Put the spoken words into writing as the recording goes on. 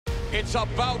It's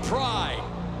about pride.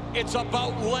 It's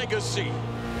about legacy.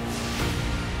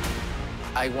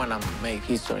 I want to make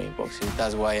history in boxing.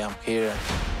 That's why I'm here.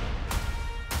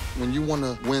 When you want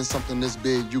to win something this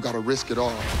big, you got to risk it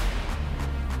all.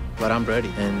 But I'm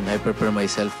ready, and I prepare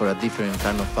myself for a different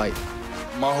kind of fight.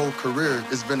 My whole career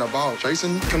has been about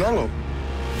chasing Canelo.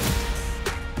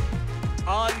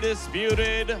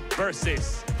 Undisputed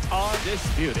versus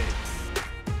undisputed.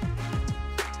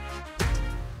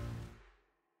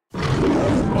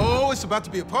 Oh, it's about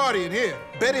to be a party in here.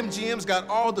 BetMGM's got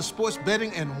all the sports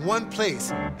betting in one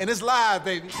place. And it's live,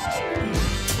 baby.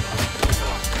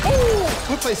 Ooh,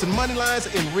 we're placing money lines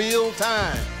in real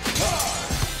time.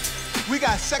 We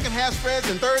got second half spreads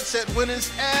and third set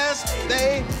winners as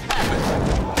they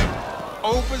happen.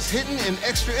 Overs hitting in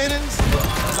extra innings.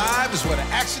 Live is where the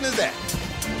action is at.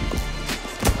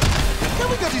 Can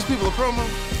we get these people a promo?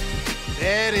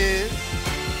 There it is.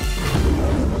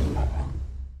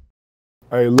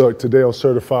 Hey, look, today on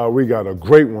Certified, we got a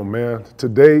great one, man.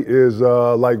 Today is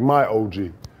like my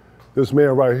OG. This man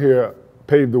right here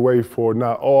paved the way for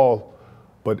not all,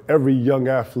 but every young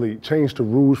athlete, changed the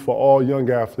rules for all young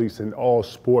athletes in all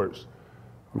sports.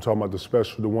 I'm talking about the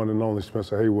special, the one and only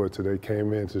Spencer Haywood today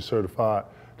came in to Certified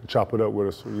to chop it up with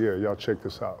us. So yeah, y'all check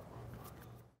this out.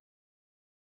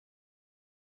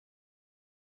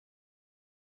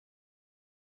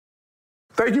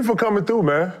 Thank you for coming through,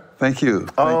 man. Thank you.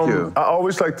 Thank you. I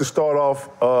always like to start off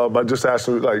by just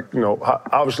asking, like, you know,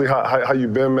 obviously how you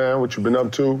been, man? What you been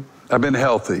up to? I've been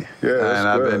healthy. Yeah, and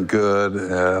I've been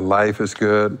good. Life is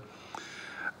good.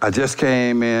 I just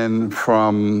came in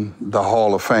from the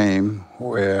Hall of Fame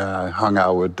where I hung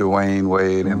out with Dwayne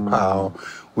Wade and Powell.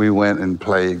 We went and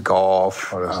played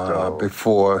golf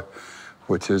before,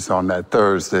 which is on that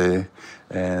Thursday.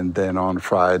 And then on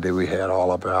Friday, we had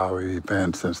all of our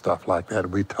events and stuff like that.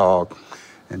 We talked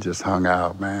and just hung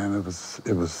out, man.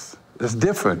 It's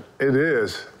different. It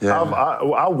is. Yeah.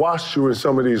 I watched you in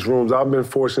some of these rooms. I've been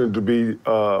fortunate to be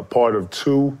part of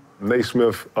two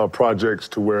Naismith projects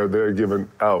to where they're giving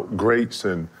out greats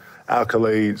and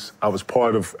accolades. I was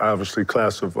part of, obviously,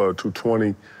 class of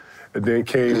 220. And then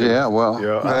came. Yeah, well.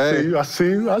 Yeah, hey. I see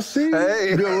you.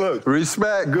 Hey. Good look.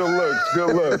 Respect. Good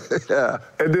look. Yeah.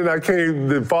 And then I came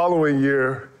the following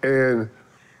year, and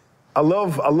I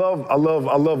love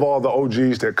all the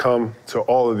OGs that come to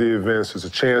all of the events. It's a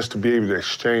chance to be able to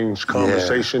exchange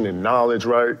conversation and knowledge,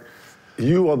 right?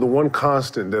 You are the one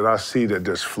constant that I see that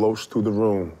just floats through the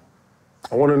room.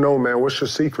 I want to know, man, what's your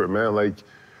secret, man? Like,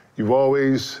 you've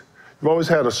always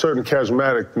had a certain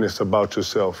charismaticness about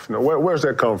yourself. You know, where's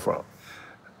that come from?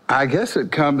 I guess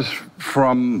it comes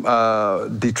from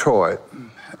Detroit.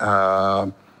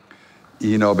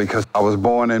 You know, because I was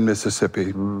born in Mississippi,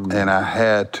 and I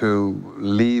had to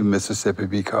leave Mississippi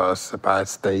because if I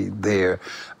stayed there,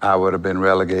 I would have been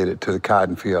relegated to the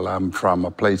cotton field. I'm from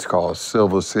a place called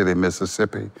Silver City,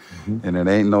 Mississippi, and it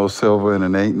ain't no silver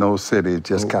and it ain't no city,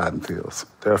 just cotton fields.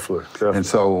 Definitely. And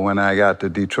so when I got to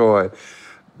Detroit,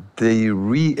 they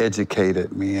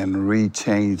re-educated me and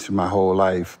re-changed my whole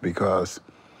life because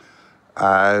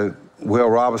Will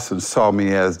Robinson saw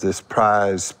me as this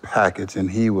prize package, and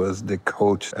he was the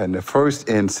coach and the first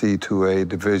NC2A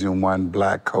Division I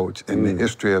black coach in the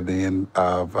history of the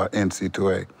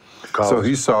NC2A. College. So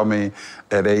he saw me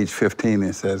at age 15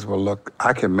 and says, well, look,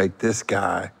 I can make this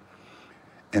guy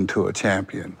into a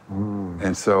champion.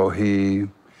 And so he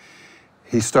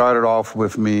started off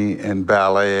with me in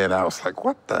ballet, and I was like,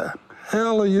 what the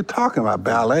hell are you talking about,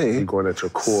 ballet? You're going at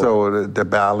your core. So the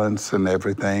balance and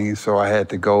everything. So I had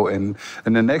to go, and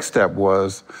the next step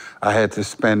was I had to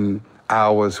spend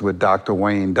hours with Dr.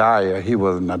 Wayne Dyer. He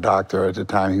wasn't a doctor at the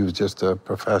time, he was just a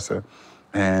professor.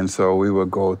 And so we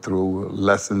would go through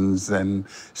lessons and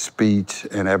speech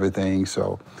and everything.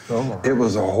 So it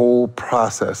was a whole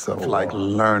process of like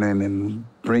learning and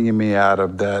bringing me out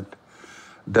of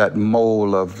that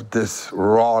mold of this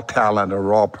raw talent, a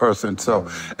raw person. So,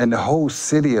 and the whole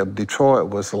city of Detroit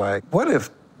was like, what if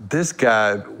this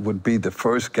guy would be the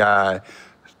first guy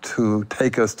to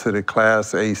take us to the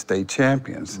Class A state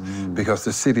champions? Because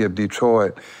the city of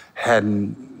Detroit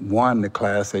hadn't won the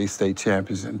Class A state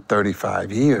champions in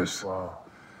 35 years. Wow.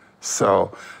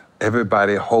 So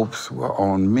everybody's hopes were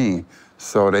on me.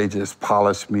 So they just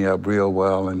polished me up real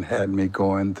well and had me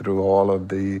going through all of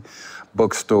the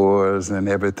bookstores and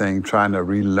everything, trying to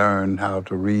relearn how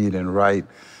to read and write,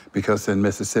 because in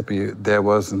Mississippi, there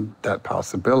wasn't that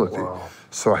possibility. Wow.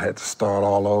 So I had to start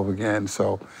all over again.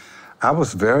 So I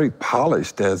was very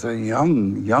polished as a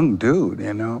young dude,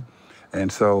 you know?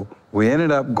 And so we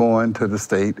ended up going to the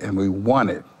state and we won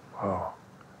it. Wow.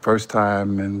 First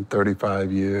time in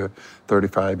 35-year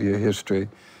history.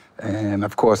 And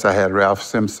of course, I had Ralph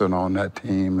Simpson on that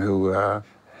team, who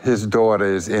his daughter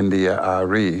is India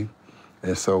Ari,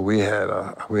 and so we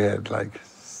had like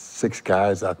 6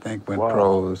 guys, I think, went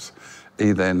pros,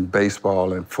 either in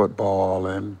baseball and football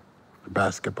and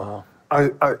basketball.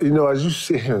 You know, as you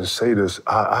sit here and say this,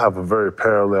 I have a very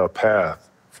parallel path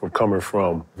from coming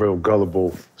from real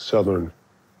gullible Southern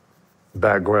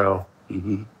background.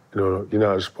 You know, you're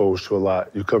not exposed to a lot.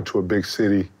 You come to a big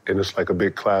city, and it's like a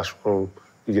big classroom.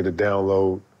 You get a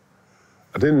download.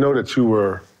 I didn't know that you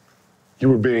were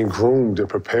being groomed and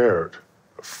prepared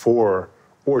for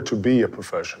or to be a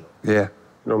professional. Yeah. You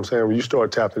know what I'm saying? When you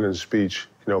start tapping into speech,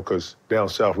 you know, because down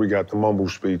south we got the mumble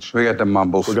speech. We got the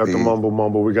mumble speech. We got the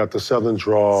mumble. We got the Southern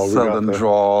drawl.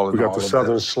 We got the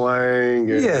Southern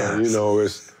slang. And, you know,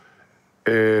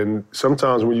 and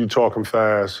sometimes when you talking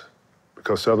fast,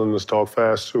 because Southerners talk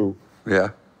fast too. Yeah.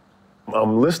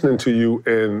 I'm listening to you,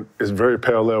 and it's very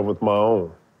parallel with my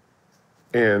own.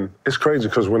 And it's crazy,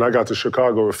 because when I got to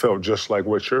Chicago, it felt just like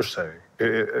what you're saying.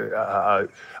 I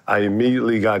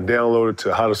immediately got downloaded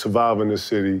to how to survive in this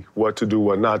city, what to do,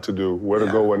 what not to do, where to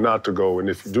go, where not to go. And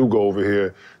if you do go over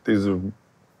here, these are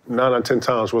 9 out of 10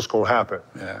 times what's going to happen.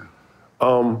 Yeah.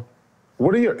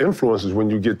 What are your influences when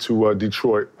you get to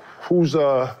Detroit? Who's,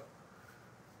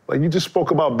 like you just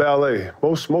spoke about ballet.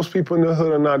 Most people in the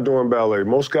hood are not doing ballet.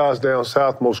 Most guys down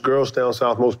south, most girls down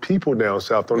south, most people down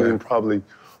south don't even probably,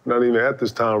 not even at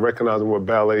this time, recognizing what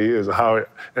ballet is and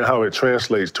how it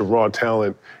translates to raw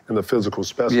talent and the physical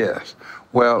specimen. Yes.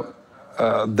 Well,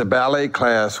 the ballet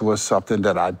class was something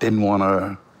that I didn't want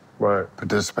to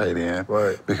participate in.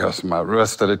 Right. Because my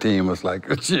rest of the team was like,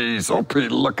 geez, oh,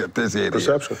 Pete, look at this idiot.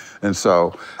 Perception. And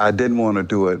so I didn't want to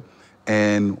do it.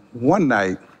 And one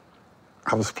night,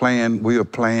 we were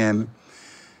playing,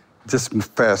 just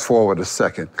fast forward a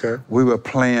second. Okay. We were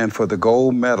playing for the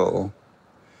gold medal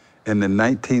in the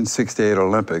 1968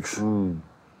 Olympics.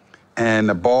 And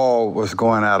the ball was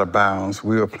going out of bounds.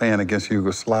 We were playing against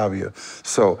Yugoslavia.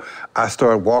 So I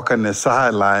started walking the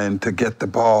sideline to get the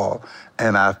ball,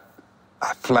 and I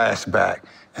flashed back,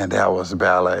 and that was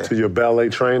ballet. To your ballet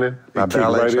training? My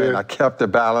ballet training. I kept the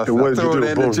balance. And what I threw it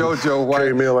into Boom. JoJo White.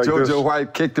 Came in like JoJo this.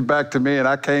 White kicked it back to me, and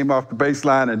I came off the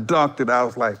baseline and dunked it. I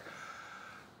was like,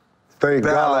 thank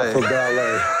ballet. God for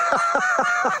ballet.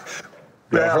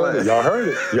 Y'all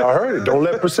heard it. Don't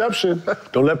let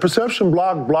perception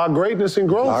block greatness and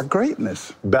growth. Block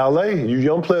greatness. Ballet. You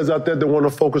young players out there that want to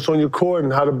focus on your core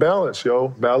and how to balance, yo.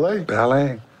 Ballet.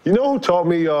 Ballet. You know who taught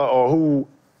me,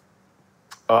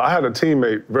 I had a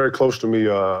teammate very close to me,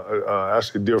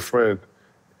 actually a dear friend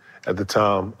at the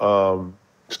time.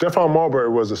 Stephon Marbury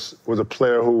was a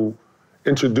player who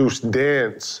introduced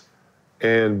dance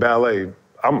and ballet.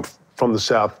 I'm from the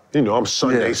South, you know, I'm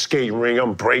Sunday skating ring,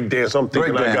 I'm break dance, I'm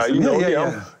thinking I got, you know,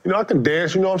 I can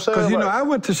dance, you know what I'm saying? Because, you know, I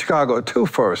went to Chicago too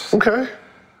first. Okay.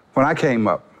 When I came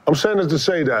up. I'm saying this to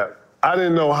say that I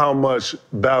didn't know how much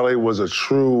ballet was a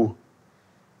true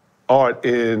art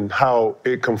in how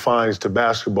it confines to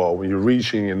basketball when you're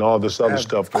reaching and all this other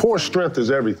stuff. Core strength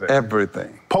is everything.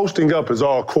 Everything. Posting up is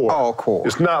all core. All core.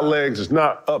 It's not legs, it's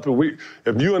not up.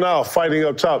 If you and I are fighting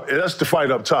up top, that's the fight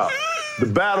up top. The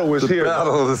battle is here. The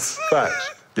battle is...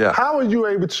 Facts. Yeah. How are you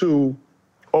able to,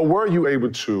 or were you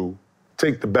able to,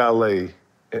 take the ballet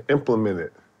and implement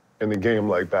it in a game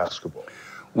like basketball?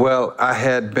 Well, I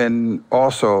had been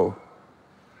also,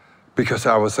 because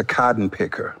I was a cotton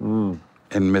picker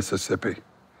in Mississippi.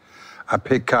 I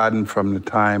picked cotton from the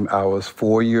time I was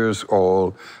 4 years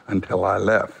old until I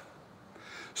left.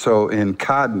 So in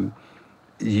cotton,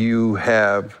 you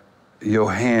have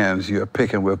your hands, you're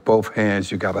picking with both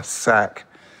hands, you got a sack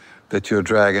that you're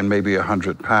dragging maybe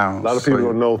 100 pounds. A lot of people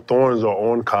don't know thorns are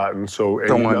on cotton, so and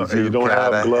you don't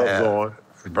have gloves on.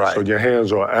 Right. So your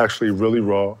hands are actually really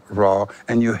raw. Raw,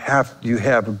 and you have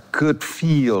a good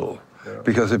feel,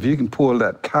 because if you can pull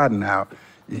that cotton out,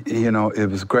 you know, it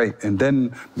was great. And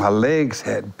then my legs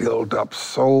had built up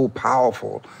so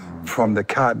powerful from the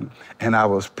cotton, and I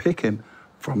was picking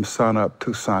from sun up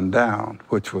to sundown,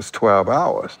 which was 12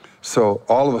 hours. So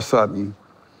all of a sudden,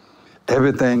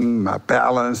 everything, my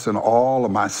balance and all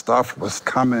of my stuff was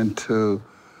coming to,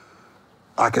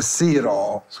 I could see it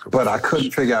all, but I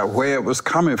couldn't figure out where it was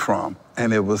coming from.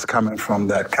 And it was coming from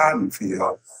that cotton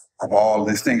field of all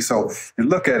these things. So you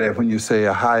look at it when you say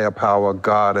a higher power,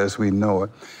 God as we know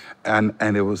it, and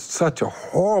it was such a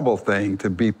horrible thing to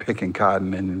be picking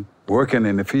cotton and working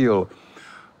in the field,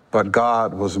 but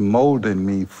God was molding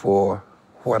me for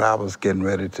what I was getting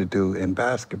ready to do in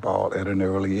basketball at an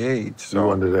early age. So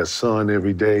you under that sun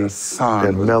every day. The sun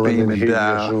that was melanin beaming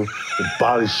down. you, the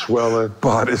body swelling.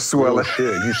 Body swelling. Oh,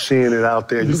 shit, you seeing it out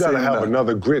there. You gotta have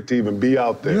another grit to even be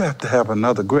out there. You have to have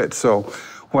another grit. So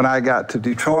when I got to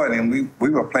Detroit and we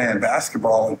were playing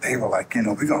basketball, and they were like, you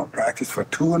know, we're gonna practice for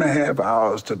 2.5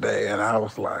 hours today. And I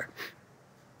was like,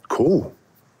 cool.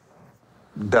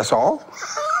 That's all?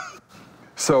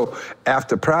 So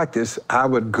after practice, I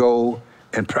would go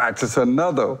and practice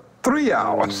another 3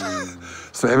 hours.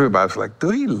 So everybody's like, do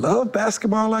he love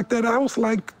basketball like that? I was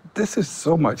like, this is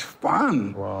so much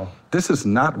fun. Wow. This is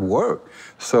not work.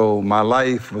 So my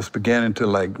life was beginning to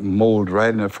like mold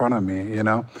right in front of me, you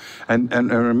know? And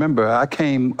remember, I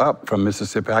came up from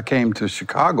Mississippi. I came to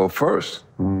Chicago first.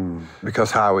 Because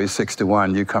Highway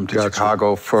 61, you come to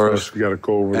Chicago first. You gotta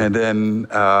go over. And then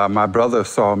my brother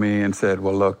saw me and said,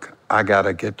 well, look, I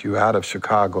gotta get you out of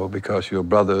Chicago because your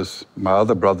brothers, my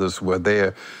other brothers were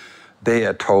there. They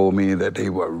had told me that they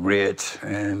were rich,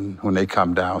 and when they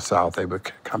come down south, they would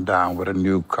come down with a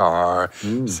new car,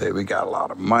 say, we got a lot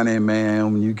of money,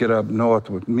 man. When you get up north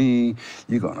with me,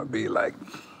 you're gonna be like,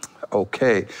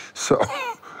 okay. So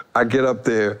I get up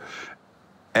there,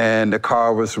 and the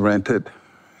car was rented.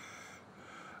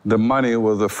 The money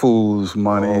was a fool's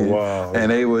money,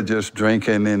 and they were just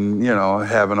drinking and, you know,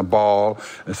 having a ball.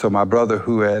 And so my brother,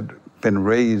 who had been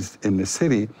raised in the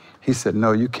city, he said,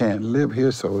 no, you can't live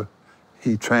here. So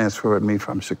he transferred me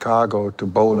from Chicago to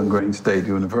Bowling Green State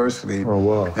University.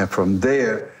 And from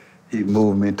there, he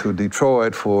moved me to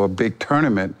Detroit for a big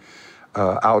tournament,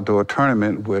 outdoor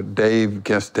tournament with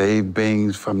against Dave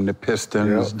Bings from the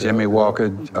Pistons, Jimmy Walker.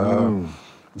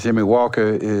 Jimmy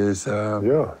Walker is...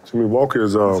 Jimmy Walker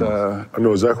is, I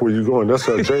know exactly where you're going. That's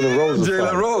Jalen Rose's father.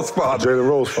 Jalen Rose's father. Jalen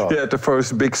Rose's father. He had the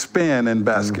first big spin in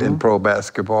in pro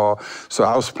basketball. So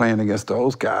I was playing against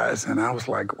those guys, and I was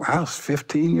like, I was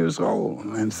 15 years old.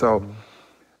 And so,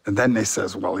 and then they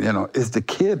says, well, you know, is the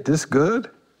kid this good?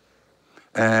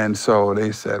 And so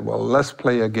they said, well, let's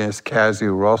play against Cassie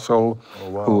Russell,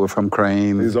 who were from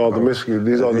Crane. These are the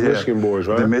Michigan boys,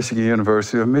 right? The Michigan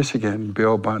University of Michigan,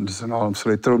 Bill Buntons and all them. So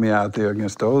they threw me out there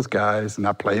against those guys, and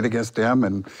I played against them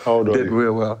and did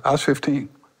real well. I was 15.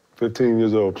 15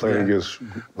 years old, playing against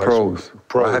pros.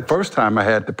 First time I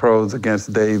had the pros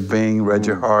against Dave Bing,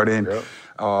 Reggie Harding,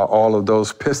 all of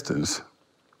those Pistons.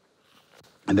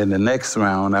 And then the next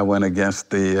round, I went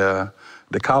against the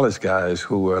college guys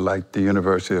who were like the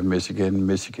University of Michigan,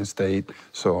 Michigan State,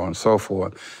 so on and so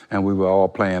forth. And we were all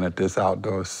playing at this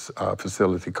outdoor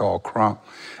facility called Crunk.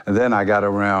 And then I got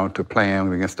around to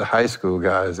playing against the high school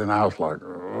guys, and I was like,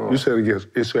 oh. You said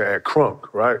it's at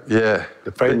Crunk, right? Yeah.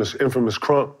 The famous, infamous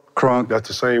Crunk. Crunk. That's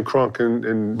the same Crunk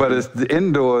in But it's the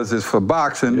indoors is for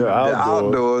boxing, the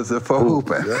outdoors is for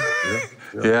hooping.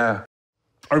 Yeah.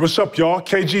 All right, what's up, y'all?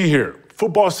 KG here.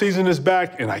 Football season is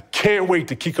back, and I can't wait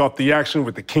to kick off the action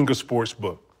with the King of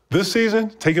Sportsbook. This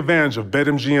season, take advantage of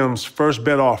BetMGM's first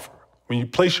bet offer. When you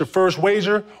place your first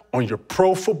wager on your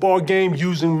pro football game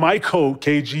using my code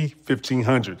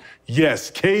KG1500. Yes,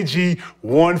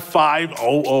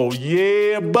 KG1500.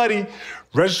 Yeah, buddy.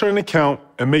 Register an account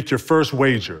and make your first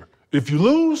wager. If you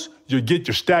lose, you'll get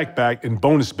your stack back and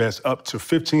bonus bets up to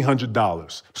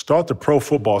 $1,500. Start the pro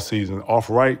football season off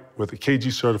right with a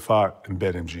KG certified in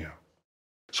BetMGM.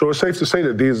 So it's safe to say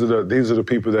that these are the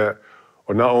people that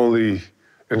are not only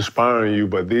inspiring you,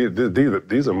 but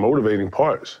these are motivating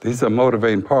parts. These are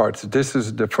motivating parts. This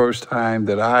is the first time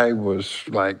that I was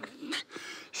like,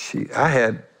 I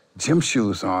had gym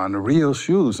shoes on, real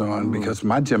shoes on, because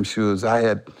my gym shoes,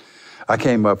 I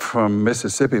came up from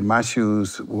Mississippi. My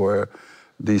shoes were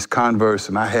these Converse,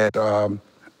 and I had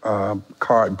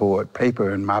cardboard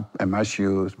paper in my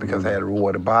shoes because I had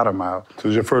wore the bottom out. So it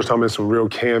was your first time in some real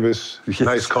canvas,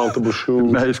 nice, comfortable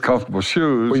shoes? Nice, comfortable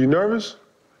shoes. Were you nervous?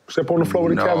 Step on the floor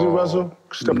with a casual wrestle?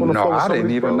 Step on the floor with I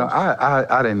didn't even know.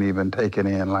 I didn't even take it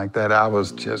in like that. I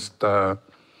was just,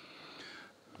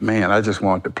 man, I just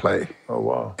wanted to play. Oh,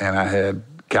 wow. And I had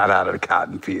got out of the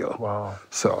cotton field. Wow.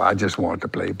 So I just wanted to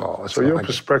play ball. So your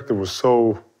perspective was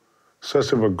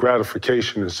such of a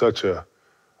gratification and such a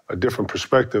different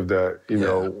perspective that, you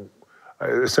know,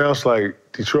 it sounds like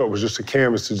Detroit was just a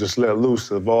canvas to just let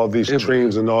loose of all these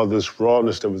dreams and all this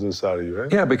rawness that was inside of you,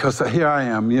 right? Yeah, because here I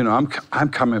am, you know, I'm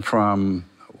coming from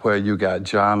where you got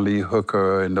John Lee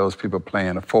Hooker and those people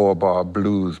playing a 4-bar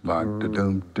blues bunk.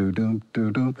 Do-doom, do-doom,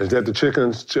 do-doom. Is that the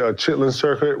Chitlin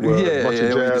circuit? Where a bunch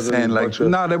of jazz and like,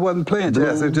 no, they wasn't playing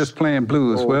jazz. They were just playing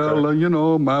blues. Oh, okay. Well, you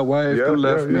know, my wife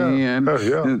left me, and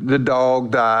the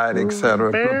dog died,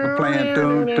 etc. Playing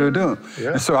doom.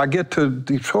 And so I get to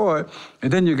Detroit,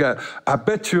 and then you got, I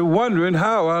bet you're wondering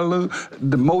how I lose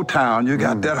the Motown. You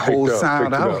got that whole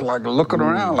sound. I was like looking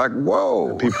around, like, whoa.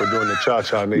 And people doing the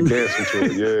cha-cha and they dancing to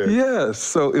it, Yes,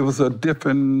 so it was a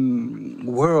different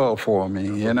world for me,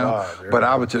 you know. But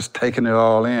I was just taking it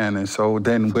all in, and so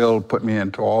then Will put me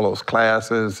into all those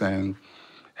classes and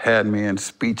had me in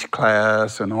speech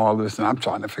class and all this, and I'm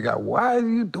trying to figure out, why are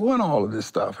you doing all of this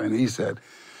stuff? And he said,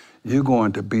 you're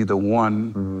going to be the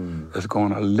one that's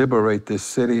going to liberate this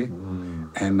city,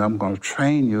 and I'm going to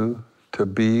train you to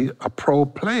be a pro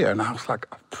player. And I was like,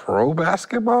 a pro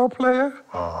basketball player?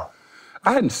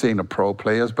 I hadn't seen the pro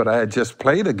players, but I had just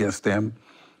played against them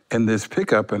in this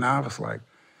pickup, and I was like,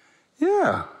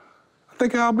 yeah, I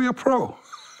think I'll be a pro.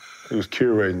 He was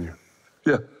curating you.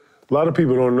 Yeah. A lot of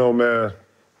people don't know, man.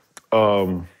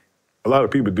 A lot of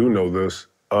people do know this.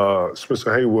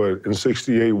 Spencer Haywood in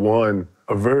 '68 won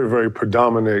a very, very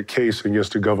predominant case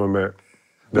against the government.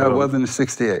 That wasn't in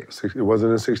 '68. It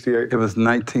wasn't in '68? It was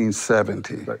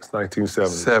 1970. That's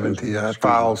 1970. 70. I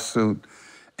filed suit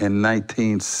in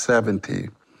 1970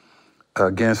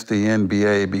 against the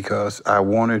NBA because I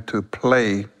wanted to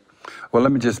play. Well,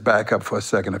 let me just back up for a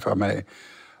second, if I may.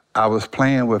 I was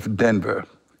playing with Denver,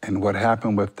 and what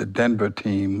happened with the Denver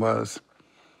team was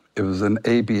it was an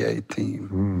ABA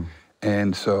team.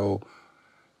 And so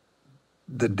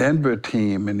the Denver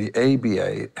team in the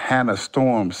ABA, Hannah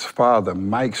Storm's father,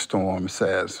 Mike Storm,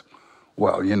 says,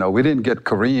 well, you know, we didn't get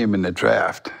Kareem in the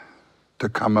draft to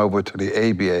come over to the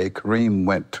ABA. Kareem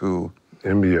went to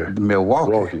NBA.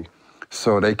 Milwaukee.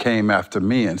 So they came after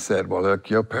me and said, well, look,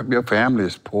 your family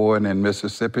is poor and in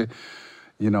Mississippi.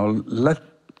 You know,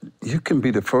 you can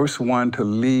be the first one to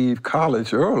leave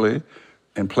college early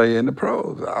and play in the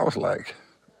pros. I was like,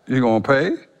 you gonna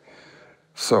pay?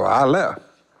 So I left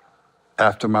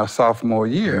after my sophomore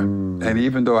year. And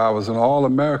even though I was an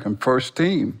All-American first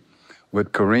team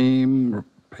with Kareem,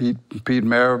 Pete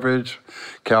Maravich,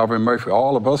 Calvin Murphy,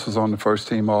 all of us was on the first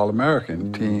team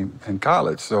All-American team in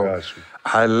college. So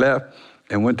I left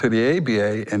and went to the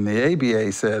ABA, and the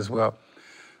ABA says, well,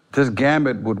 this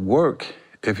gamut would work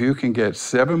if you can get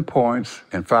 7 points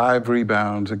and 5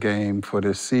 rebounds a game for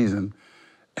this season,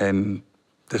 and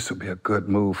this would be a good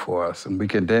move for us. And we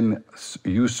can then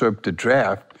usurp the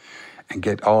draft and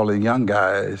get all the young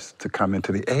guys to come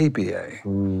into the ABA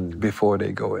before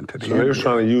they go into the NBA. So they were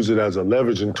trying to use it as a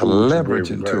leveraging tool. A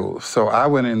leveraging tool. So I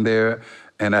went in there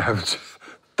and averaged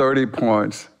 30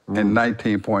 points and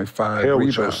 19.5 Hell with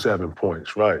rebounds. your 7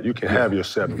 points, right. You can have your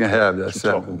 7. You can have that What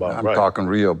 7. talking about, I'm talking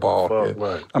real ball here.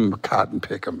 Right. I'm a cotton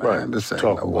picker, man. Right. This ain't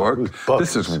no work.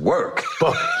 This is work.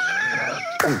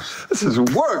 This is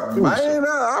work, man.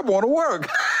 I want to work.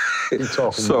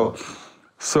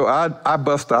 So I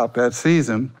bust out that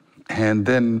season, and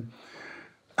then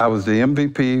I was the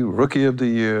MVP, Rookie of the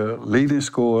Year, leading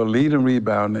scorer, leading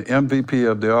rebounder, MVP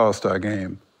of the All-Star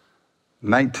game.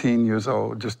 19 years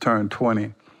old, just turned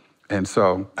 20. And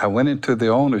so I went into the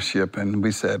ownership, and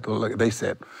we said, well, look, they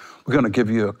said, we're going to give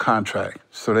you a contract.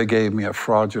 So they gave me a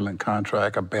fraudulent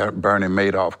contract, a Bernie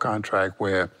Madoff contract,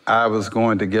 where I was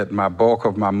going to get my bulk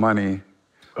of my money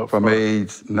from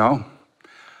age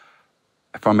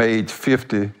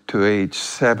 50 to age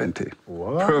 70,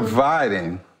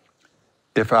 providing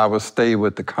if I would stay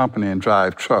with the company and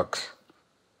drive trucks.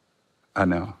 I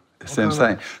know. It's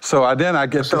insane. So I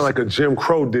get this. Sound like a Jim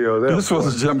Crow deal there. This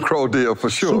was a Jim Crow deal for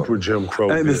sure. Super Jim Crow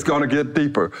deal. And it's going to get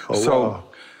deeper. Wow.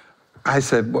 I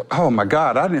said, oh my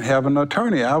God, I didn't have an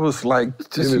attorney. I was like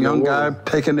just a young guy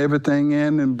taking everything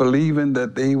in and believing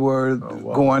that they were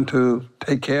going to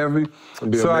take care of me.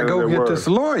 So I go get this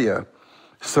lawyer.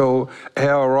 So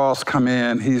Al Ross come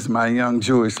in, he's my young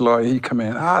Jewish lawyer. He come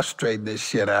in, I'll straighten this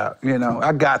shit out. You know,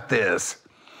 I got this.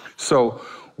 So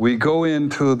we go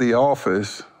into the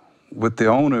office with the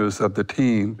owners of the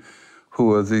team,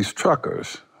 who are these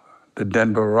truckers, the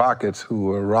Denver Rockets,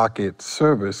 who are Rocket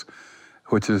Service,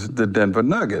 which is the Denver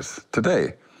Nuggets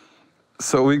today.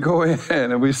 So we go in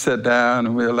and we sit down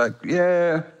and we're like,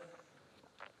 yeah,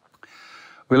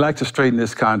 we like to straighten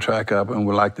this contract up and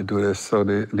we like to do this. So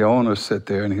the owner sat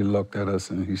there and he looked at us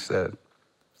and he said,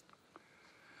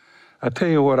 I tell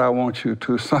you what I want you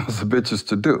two sons of bitches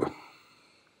to do.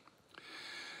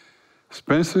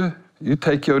 Spencer, you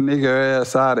take your nigger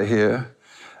ass out of here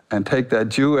and take that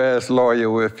Jew-ass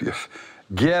lawyer with you.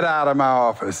 Get out of my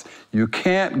office. You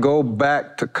can't go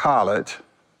back to college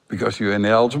because you're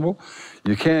ineligible.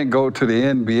 You can't go to the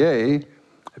NBA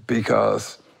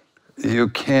because you're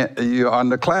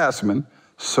underclassmen,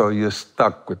 so you're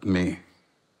stuck with me.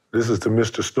 This is to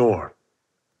Mr. Storm.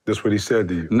 That's what he said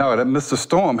to you. No, that Mr.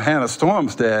 Storm, Hannah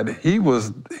Storm's dad, he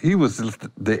was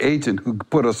the agent who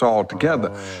put us all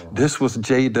together. This was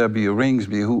J.W.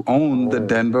 Ringsby, who owned the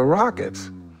Denver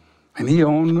Rockets. And he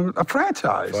owned a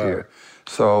franchise here.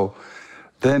 So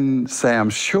then Sam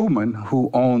Schumann,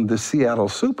 who owned the Seattle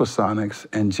Supersonics,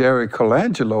 and Jerry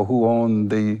Colangelo, who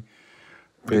owned the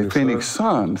Phoenix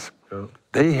Suns,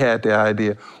 they had the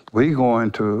idea, we're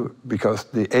going to, because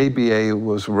the ABA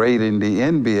was raiding the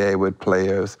NBA with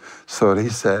players, so they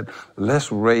said,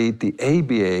 let's raid the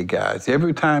ABA guys.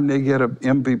 Every time they get an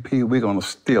MVP, we're going to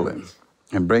steal him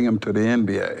and bring him to the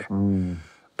NBA.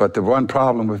 But the one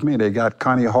problem with me, they got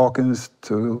Connie Hawkins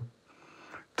to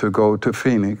go to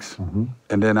Phoenix,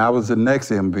 and then I was the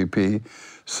next MVP,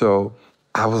 so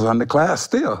I was underclassed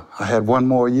still. I had one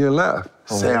more year left.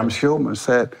 Sam Schulman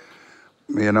said,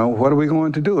 you know, what are we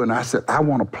going to do? And I said, I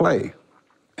want to play.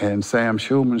 And Sam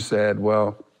Schulman said,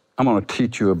 well, I'm going to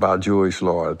teach you about Jewish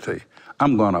loyalty.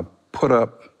 I'm going to put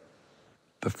up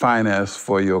the finance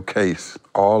for your case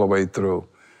all the way through.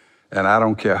 And I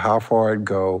don't care how far it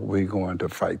go, we're going to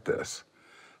fight this.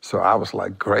 So I was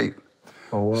like, great.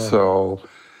 So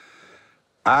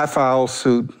I filed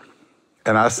suit,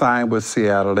 and I signed with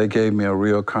Seattle. They gave me a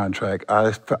real contract.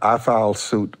 I filed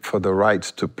suit for the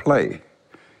rights to play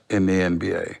in the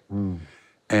NBA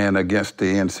and against the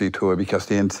NC2A, because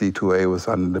the NC2A was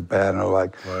under the banner,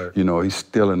 like, you know, he's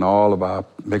stealing all of our,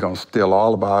 they're gonna steal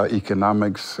all of our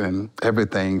economics and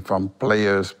everything from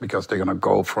players, because they're gonna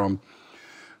go from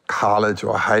college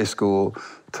or high school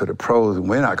to the pros, and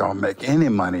we're not gonna make any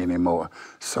money anymore.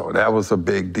 So that was a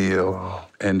big deal.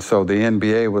 And so the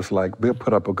NBA was like, we'll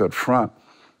put up a good front,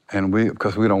 and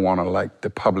because we don't wanna like the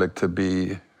public to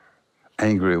be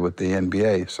angry with the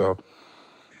NBA. So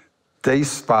they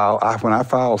filed, when I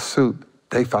filed suit,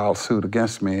 they filed suit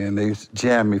against me, and they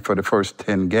jammed me for the first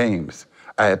 10 games.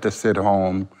 I had to sit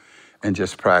home and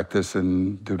just practice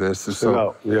and do this. And Sit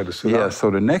out. You had to sit out. Yeah, so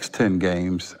the next 10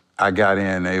 games, I got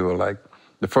in, they were like,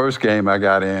 the first game I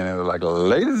got in, it was like,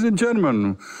 ladies and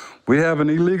gentlemen, we have an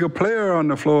illegal player on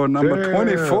the floor, number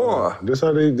 24. This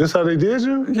how they did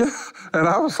you? Yeah, and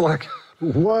I was like,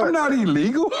 what? I'm not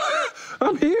illegal.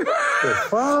 I'm here. The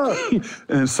fuck?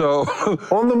 And so.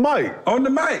 On the mic? On the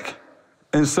mic.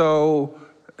 And so,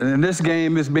 and this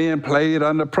game is being played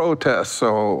under protest.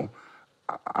 So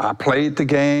I played the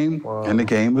game, and the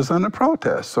game was under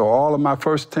protest. So all of my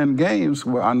first 10 games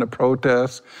were under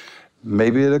protest.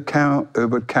 Maybe it would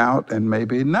count, and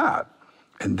maybe not.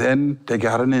 And then they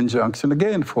got an injunction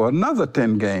again for another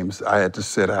 10 games I had to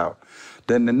sit out.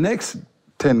 Then the next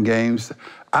 10 games,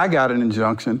 I got an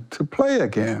injunction to play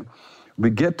again. We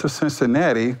get to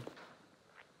Cincinnati,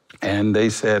 and they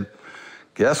said,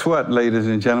 guess what, ladies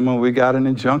and gentlemen, we got an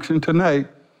injunction tonight.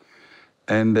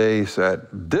 And they said,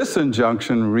 this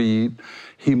injunction read,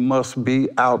 he must be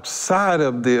outside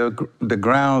of the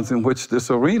grounds in which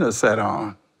this arena sat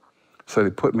on. So they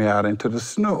put me out into the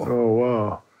snow. Oh,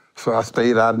 wow. So I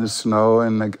stayed out in the snow,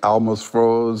 and I almost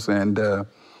froze, and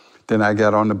then I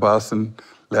got on the bus and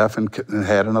left and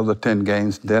had another 10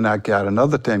 games. Then I got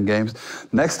another 10 games.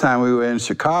 Next time we were in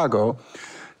Chicago,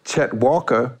 Chet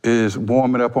Walker is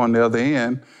warming up on the other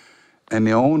end, and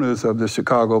the owners of the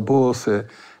Chicago Bulls said,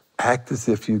 act as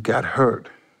if you got hurt.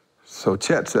 So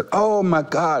Chet said, oh my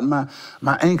God,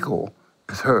 my ankle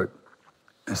is hurt.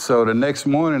 And so the next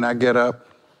morning I get up,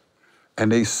 and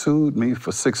they sued me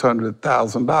for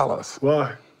 $600,000.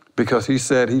 Why? Because he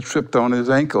said he tripped on his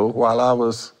ankle while I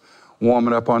was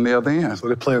warming up on the other end. So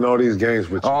they're playing all these games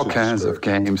with you? All kinds of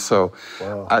games. So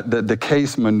the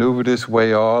case maneuvered its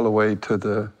way all the way to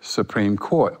the Supreme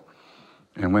Court.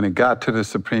 And when it got to the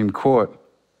Supreme Court,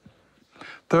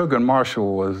 Thurgood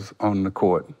Marshall was on the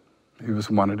court. He was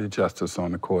one of the justices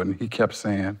on the court, and he kept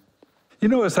saying, you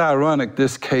know, it's ironic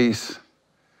this case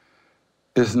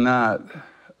is not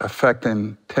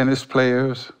affecting tennis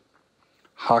players,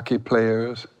 hockey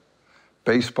players,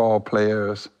 baseball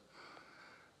players,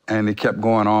 and he kept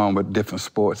going on with different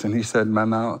sports. And he said,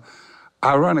 man, now,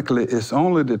 ironically, it's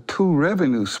only the 2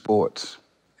 revenue sports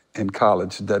in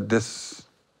college that this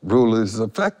rule is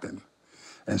affecting.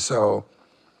 And so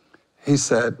he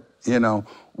said, you know,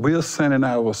 we're sending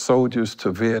our soldiers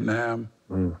to Vietnam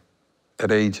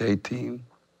at age 18.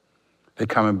 They're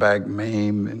coming back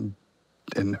maimed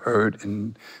and hurt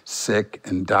and sick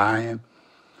and dying.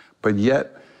 But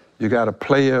yet, you got a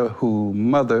player whose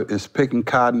mother is picking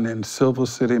cotton in Silver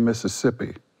City,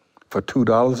 Mississippi for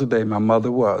 $2 a day. My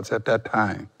mother was at that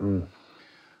time.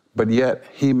 But yet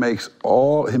he make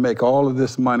all of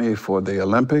this money for the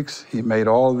Olympics. He made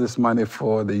all of this money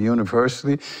for the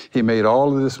university. He made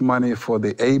all of this money for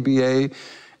the ABA,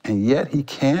 and yet he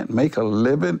can't make a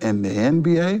living in the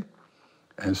NBA.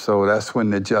 And so that's when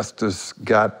the justice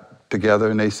got together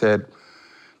and they said,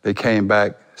 they came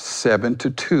back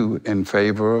 7-2 in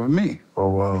favor of me. Oh,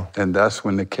 wow. And that's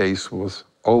when the case was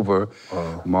over,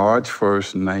 March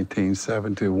 1st,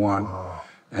 1971. Wow.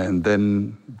 And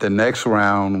then the next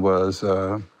round was,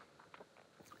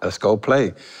 let's go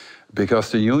play.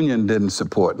 Because the union didn't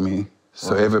support me,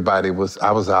 so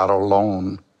I was out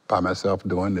alone by myself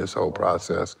doing this whole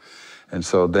process. And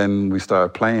so then we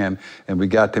started playing, and we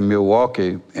got to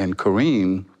Milwaukee, and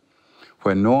Kareem,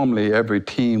 where normally every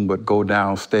team would go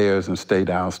downstairs and stay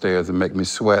downstairs and make me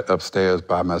sweat upstairs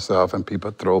by myself, and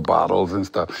people throw bottles and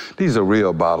stuff. These are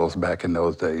real bottles back in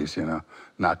those days, you know,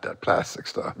 not that plastic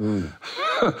stuff.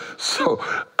 So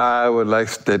I would like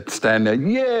stand there,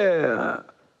 yeah,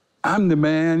 I'm the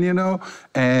man, you know,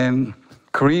 and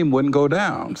Kareem wouldn't go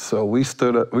down. So we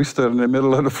stood in the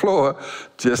middle of the floor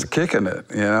just kicking it,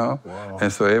 you know? Wow.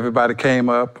 And so everybody came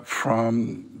up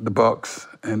from the Bucks,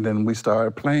 and then we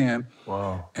started playing.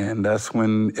 Wow. And that's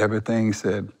when everybody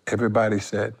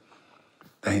said,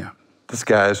 damn, this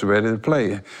guy's ready to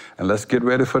play. And let's get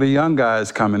ready for the young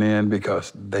guys coming in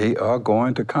because they are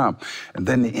going to come. And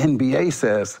then the NBA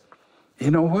says,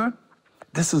 you know what?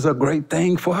 This is a great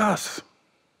thing for us.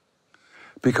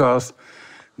 Because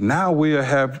now we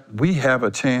have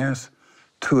a chance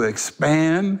to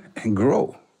expand and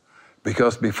grow.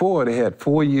 Because before they had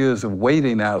 4 years of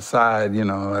waiting outside, you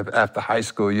know, after high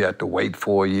school you had to wait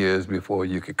 4 years before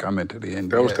you could come into the NBA.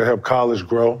 That was to help college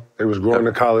grow. They was growing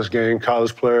the college game.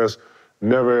 College players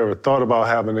never ever thought about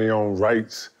having their own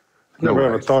rights. Never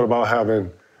ever thought about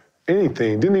having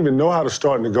anything. Didn't even know how to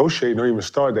start negotiating or even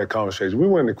start that conversation. We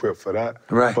weren't equipped for that.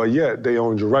 Right. But yet they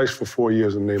owned your rights for 4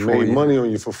 years and they made money on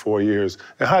you for 4 years.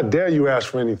 And how dare you ask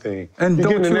for anything? And you're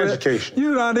getting an education.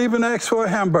 You not even ask for a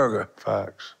hamburger.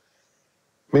 Facts.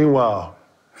 Meanwhile,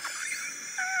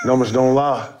 numbers don't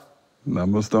lie.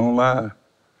 Numbers don't lie.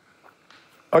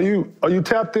 Are you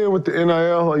tapped in with the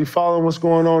NIL? Are you following what's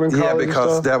going on in college? Yeah,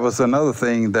 because that was another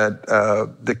thing that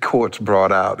the courts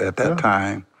brought out at that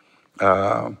time.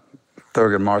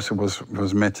 Thurgood Marshall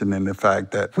was mentioning the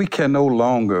fact that we can no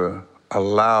longer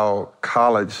allow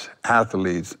college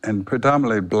athletes, and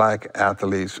predominantly black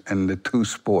athletes in the two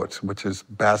sports, which is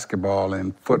basketball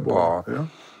and football,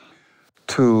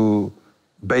 to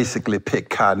basically pick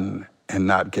cotton and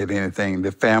not get anything.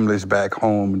 The families back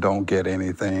home don't get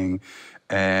anything.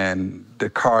 And the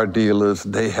car dealers,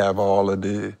 they make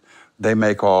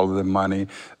all of the money.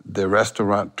 The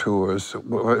restaurant tours,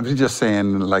 we're just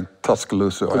saying like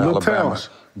Tuscaloosa or Alabama. Towns.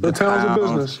 The towns of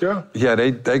business, yeah. Yeah,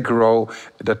 they grow.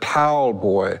 The towel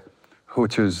boy,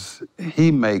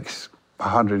 he makes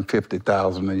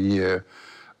 $150,000 a year.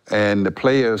 And the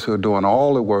players who are doing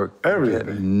all the work get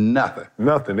nothing.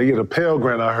 Nothing. They get a Pell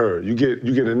Grant, I heard. You get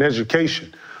an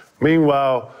education.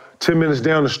 Meanwhile, 10 minutes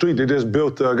down the street, they just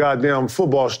built a goddamn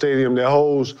football stadium that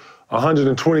holds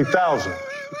 120,000.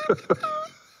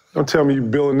 Don't tell me you're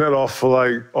building that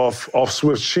off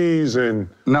Swiss cheese and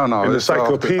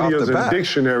encyclopedias and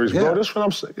dictionaries, bro. That's what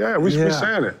I'm saying. Yeah, we should be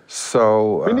saying it.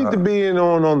 So we need to be in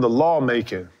on the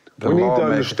lawmaking. We need to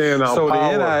understand our power.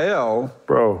 So the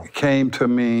NIL came to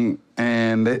me,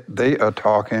 and they are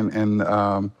talking,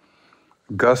 and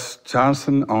Gus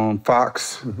Johnson on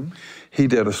Fox, he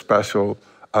did a special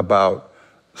about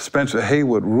Spencer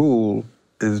Haywood rule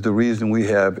is the reason we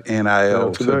have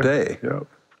NIL today.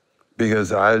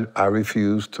 Because I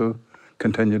refused to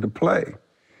continue to play.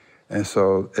 And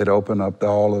so it opened up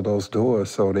all of those doors.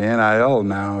 So the NIL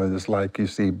now is like you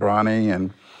see Bronny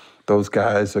and those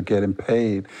guys are getting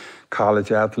paid.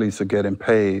 College athletes are getting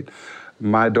paid.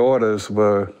 My daughters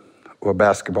were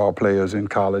basketball players in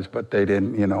college, but they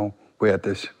didn't, you know, we had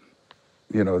this,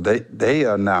 you know, they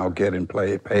are now getting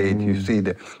paid. You see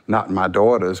not my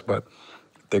daughters, but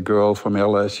the girls from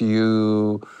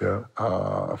LSU,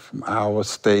 from our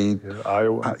state.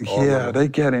 Iowa. They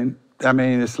getting, I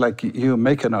mean, it's like you're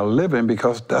making a living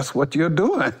because that's what you're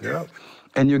doing.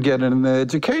 And you're getting an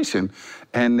education.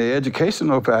 And the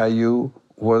educational value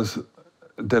was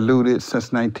diluted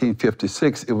since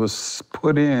 1956. It was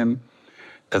put in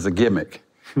as a gimmick.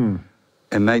 In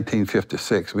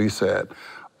 1956, we said,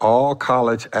 all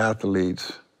college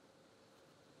athletes,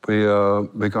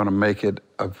 we're going to make it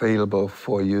available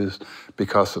for use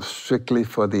because of strictly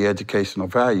for the educational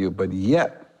value. But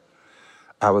yet,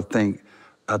 I think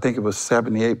it was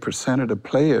 78% of the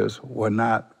players were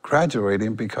not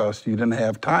graduating because you didn't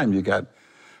have time. You got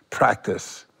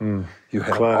practice. You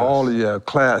have Class. all of your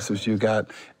classes. You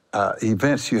got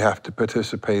events you have to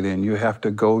participate in. You have to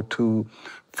go to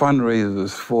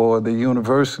fundraisers for the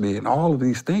university and all of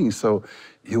these things. So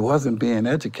you wasn't being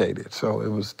educated. So it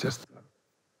was just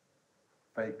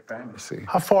a fake fantasy.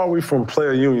 How far are we from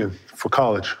player union for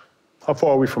college? How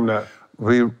far are we from that?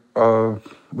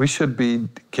 We should be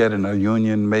getting a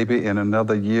union maybe in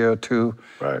another year or two,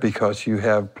 right, because you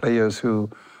have players who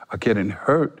are getting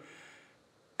hurt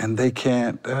and they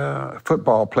can't,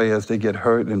 football players, they get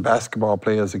hurt, and basketball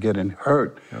players are getting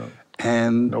hurt. Yeah.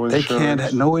 And they can't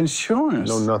have no insurance.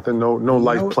 No nothing, no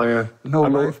life plan. No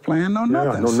life plan, no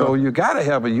nothing. So you gotta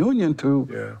have a union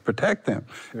to protect them.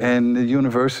 Yeah. And the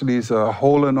universities are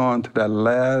holding on to that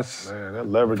last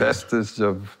vestige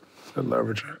of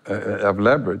leverage,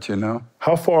 you know?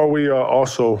 How far are we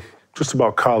also just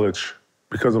about college?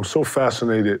 Because I'm so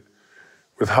fascinated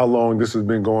with how long this has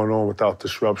been going on without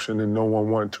disruption and no one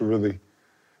wanting to really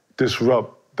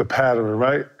disrupt the pattern,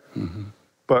 right? Mm-hmm.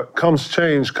 But comes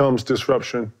change, comes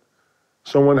disruption.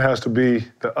 Someone has to be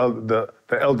the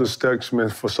elder statesman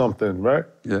for something, right?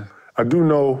 Yeah. I do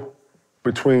know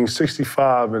between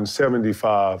 65 and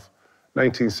 75,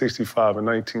 1965 and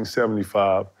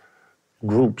 1975,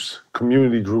 groups,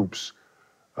 community groups,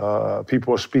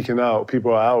 people are speaking out,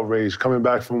 people are outraged, coming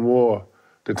back from war,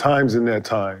 the times in that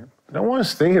time. No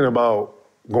one's thinking about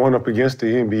going up against the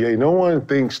NBA. No one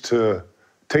thinks to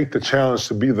take the challenge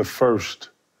to be the first.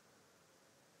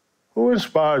 Who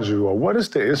inspired you, or what is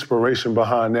the inspiration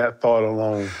behind that thought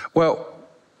alone? Well,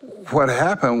 what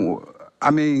happened,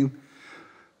 I mean,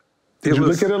 Did you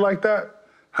look at it like that?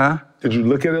 Huh? Did you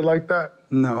look at it like that?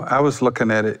 No, I was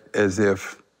looking at it as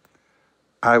if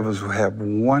I have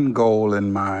one goal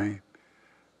in mind.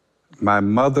 My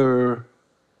mother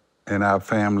and our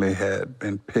family had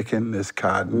been picking this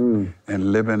cotton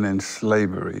and living in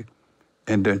slavery,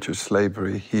 indentured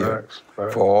slavery here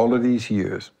for all of these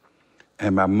years.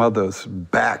 And my mother's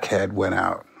back had went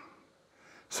out.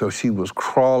 So she was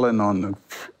crawling on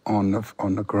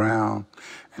the ground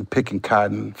and picking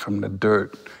cotton from the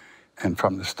dirt and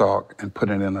from the stalk and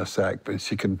putting it in a sack, but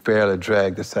she could barely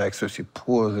drag the sack, so she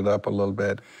pulls it up a little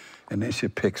bit, and then she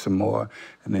picks some more,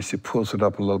 and then she pulls it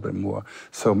up a little bit more.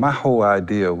 So my whole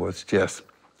idea was just,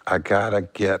 I gotta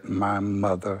get my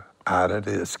mother out of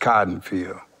this cotton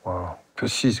field. Wow.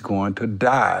 Because she's going to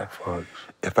die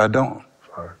if I don't.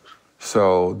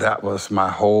 So that was my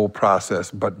whole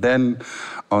process. But then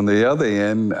on the other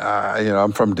end,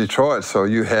 I'm from Detroit, so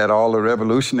you had all the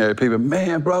revolutionary people,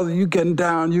 man, brother, you getting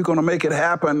down, you're gonna make it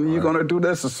happen, you're gonna do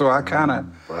this. So I kind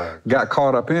of got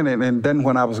caught up in it. And then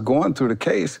when I was going through the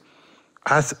case,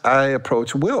 I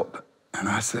approached Wilt. And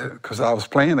I said, because I was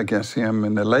playing against him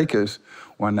in the Lakers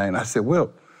one night, and I said,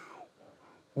 Wilt,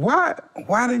 why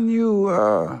didn't you,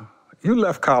 you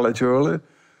left college early,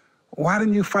 why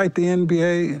didn't you fight the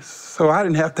NBA so I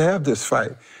didn't have to have this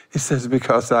fight? He says,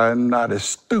 because I'm not as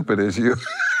stupid as you.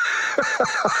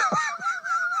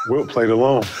 Wilt played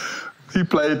alone. He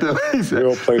played the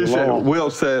Wilt played alone.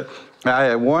 Wilt said, I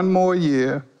had one more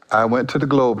year. I went to the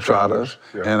Globetrotters,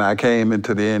 and I came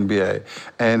into the NBA.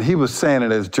 And he was saying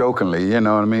it as jokingly, you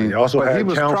know what I mean? He also had he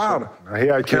was counsel. Proud. He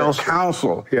had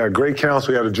counsel. He had great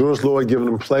counsel. He had a Juris Lloyd giving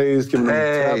him plays, giving him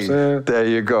taps in. There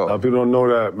you go. People don't know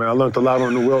that, man. I learned a lot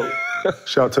on the Wilt.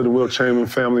 Shout out to the Wilt Chamberlain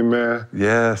family, man.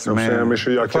 Yes, you know man. Make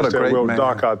sure y'all catch that Wilt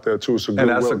doc out there, too. It's a good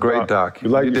that's Wilt a great doc. You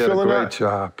did a great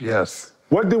job, yes.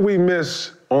 What did we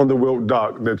miss on the Wilt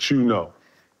doc that you know?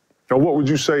 Or what would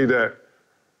you say that,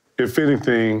 if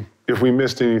anything, if we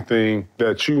missed anything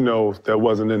that you know that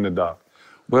wasn't in the doc?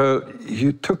 Well,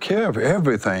 you took care of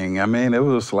everything. I mean, it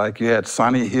was like you had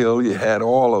Sonny Hill, you had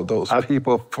all of those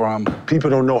people from... People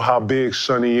don't know how big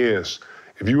Sonny is.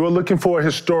 If you were looking for a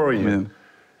historian...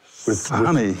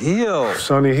 Sonny Hill.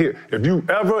 If you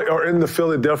ever are in the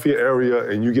Philadelphia area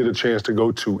and you get a chance to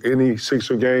go to any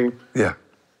Sixer game,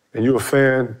 and you're a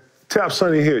fan, tap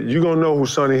Sonny Hill. You're gonna know who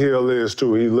Sonny Hill is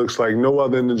too. He looks like no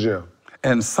other in the gym.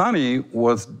 And Sonny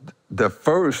was the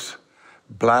first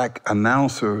black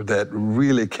announcer that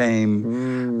really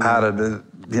came out of the,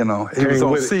 he was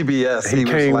on CBS. He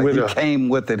came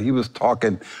with it. He was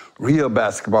talking real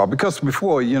basketball. Because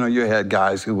before, you had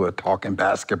guys who were talking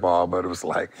basketball, but it was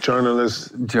like...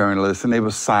 Journalists, and they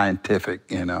were scientific,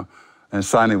 And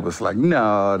Sonny was like,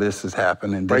 no, this is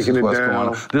happening. This is what's going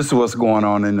on. This is what's going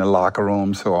on in the locker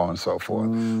room, so on and so forth.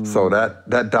 So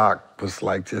that doc was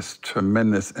like just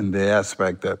tremendous in the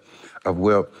aspect of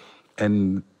Wilt.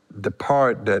 And the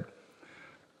part that,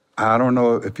 I don't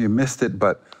know if you missed it,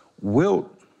 but Wilt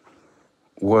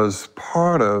was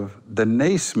part of the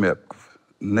Naismith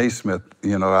Naismith,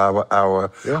 you know,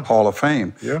 our Hall of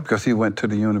Fame, because he went to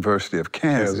the University of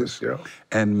Kansas.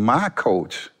 And my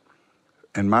coach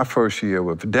in my first year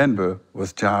with Denver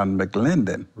was John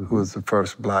McLendon, who was the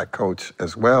first black coach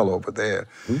as well over there.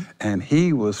 And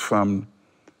he was from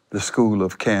the School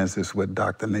of Kansas with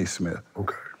Dr. Naismith.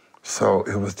 So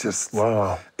it was just,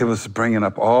 it was bringing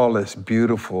up all this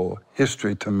beautiful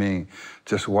history to me,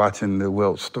 just watching the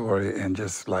Wilt story and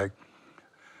just like,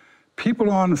 people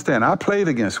don't understand. I played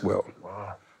against Wilt.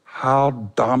 How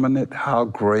dominant, how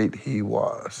great he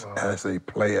was as a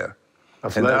player.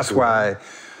 And that's why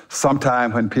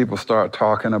sometimes when people start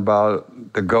talking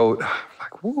about the GOAT, I'm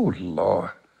like, oh, Lord,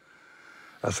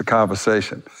 that's a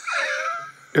conversation.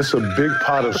 It's a big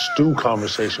pot of stew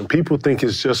conversation. People think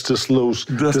it's just this little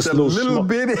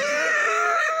bitty.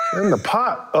 And the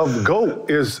pot of GOAT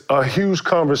is a huge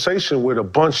conversation with a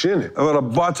bunch in it. With a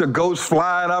bunch of goats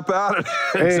flying up out of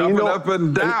it, and jumping up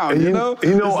and down, you know?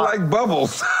 It's like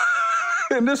bubbles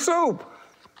in the soup.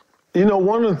 You know,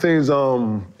 one of the things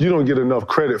you don't get enough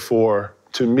credit for,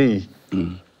 to me,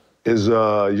 is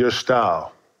your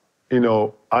style. You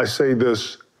know, I say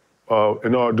this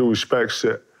in all due respect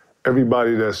to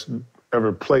everybody that's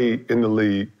ever played in the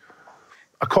league.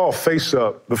 I call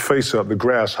face-up, the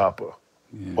grasshopper.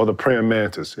 Or the praying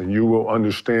mantis, and you will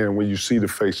understand when you see the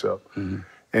face-up.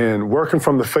 And working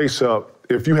from the face-up,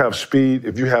 if you have speed,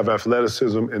 if you have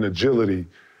athleticism and agility,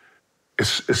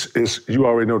 it's you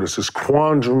already know this, it's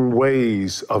quantum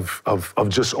ways of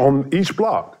just on each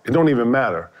block. It don't even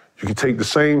matter. You can take the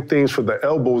same things for the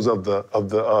elbows of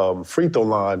the free throw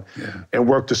line and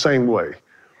work the same way.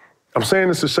 I'm saying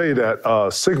this to say that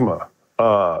Sigma,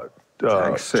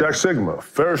 Jack Sigma,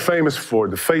 very famous for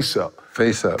the face-up.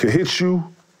 Face-up. Could hit you,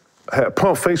 had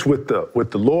pump face with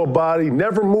the lower body,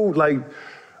 never moved like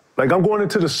I'm going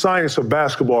into the science of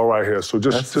basketball right here, so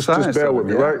just bear with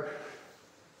me, right?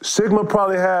 Sigma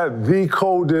probably had the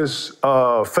coldest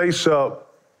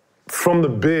face-up from the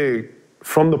big,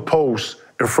 from the post,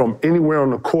 and from anywhere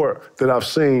on the court that I've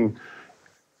seen.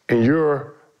 And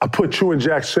I put you and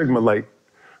Jack Sigma like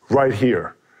right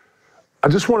here. I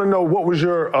just want to know, what was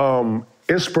your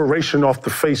inspiration off the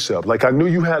face-up? Like, I knew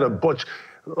you had a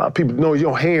lot of people know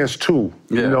your hands too.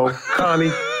 You know,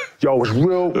 Connie, y'all was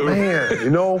real, man, you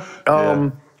know?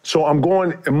 So I'm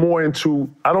going more into,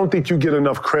 I don't think you get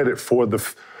enough credit for the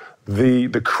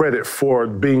credit for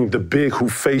being the big who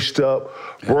faced up,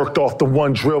 worked off the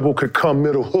one dribble, could come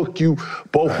middle, hook you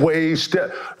both ways,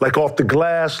 step, like off the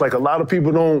glass. Like, a lot of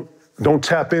people don't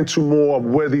tap into more of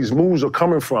where these moves are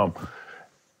coming from.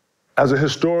 As a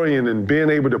historian and being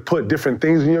able to put different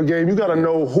things in your game, you gotta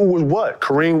know who was what.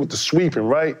 Kareem with the sweeping,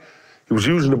 right? He was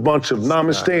using a bunch of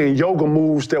namaste and yoga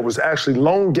moves that was actually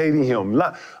elongating him.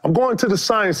 I'm going to the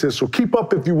sciences, so keep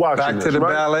up if you're watching this, Back to the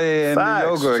ballet and the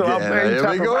yoga again. Here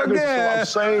we go again.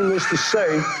 So I'm saying this to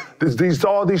say,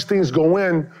 all these things go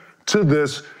in to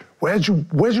this. Where'd you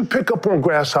pick up on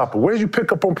grasshopper? Where'd you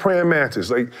pick up on praying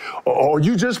mantis? Like, or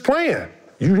you just playing?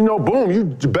 You know, boom,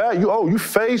 you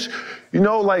face, you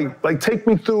know, like take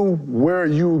me through where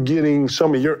you getting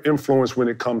some of your influence when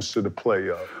it comes to the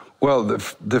play of. Well,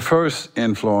 the first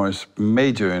influence,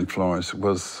 major influence,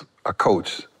 was a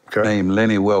coach named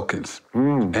Lenny Wilkins,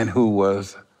 and who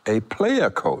was a player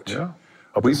coach.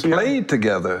 We played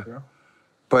together,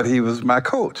 but he was my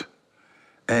coach.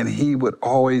 And he would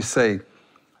always say,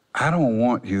 I don't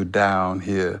want you down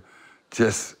here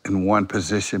just in one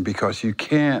position, because you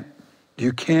can't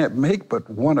make but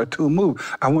one or two moves.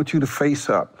 I want you to face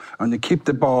up and to keep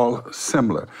the ball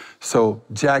similar. So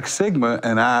Jack Sigma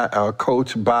and I are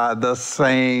coached by the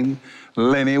same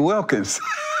Lenny Wilkins.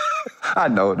 I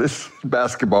know, this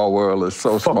basketball world is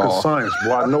so small. Fucking science,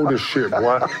 boy. I know this shit,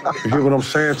 boy. You hear what I'm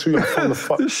saying to you? I'm from the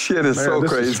fuck. This shit is so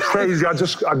crazy. This is crazy. I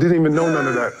didn't even know none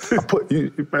of that. I put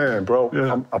you, man, bro.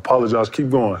 I apologize. Keep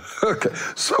going. Okay,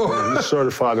 so you're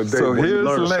certified today. So boy.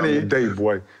 here's Lenny today,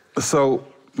 boy. So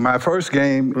my first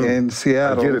game in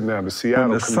Seattle. I get it now. The Seattle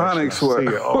when the Sonics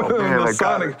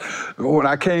were. When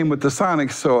I came with the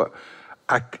Sonics, so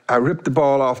I ripped the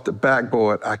ball off the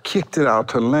backboard. I kicked it out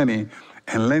to Lenny.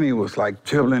 And Lenny was like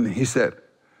dribbling, and he said,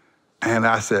 and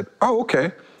I said, oh,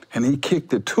 okay. And he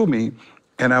kicked it to me,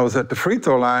 and I was at the free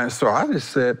throw line, so I just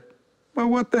said, well,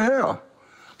 what the hell?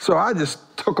 So I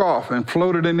just took off and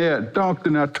floated in there, dunked,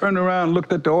 and I turned around,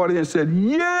 looked at the audience, and said,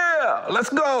 yeah, let's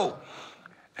go.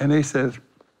 And they said,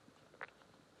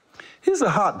 he's a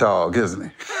hot dog, isn't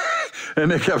he?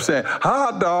 And they kept saying,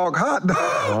 hot dog, hot dog.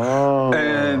 Oh.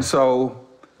 And so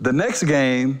the next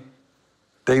game,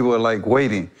 they were like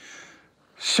waiting.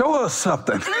 show us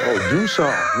something. Oh, do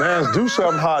something. Man, do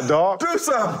something, hot dog. Do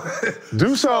something.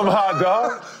 Do something, hot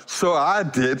dog. So I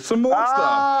did some more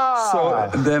stuff. So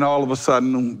then all of a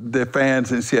sudden, the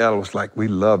fans in Seattle was like, we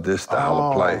love this style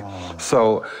of play.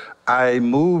 So I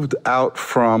moved out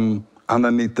from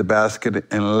underneath the basket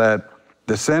and let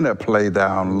the center play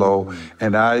down low,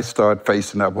 and I started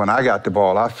facing up. When I got the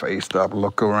ball, I faced up,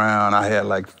 look around. I had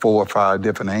like 4 or 5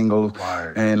 different angles.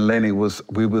 Right. And Lenny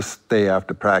we would stay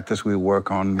after practice. We would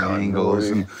work on the angles,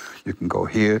 and you can go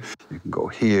here, you can go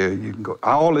here, you can go.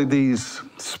 All of these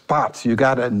spots, you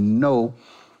gotta know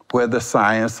where the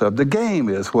science of the game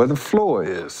is, where the floor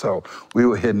is. So we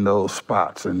were hitting those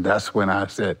spots, and that's when I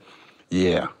said,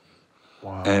 yeah.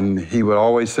 Wow. And he would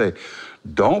always say,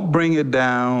 don't bring it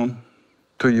down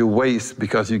to your waist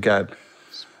because you got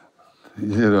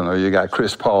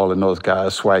Chris Paul and those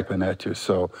guys swiping at you.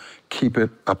 So keep it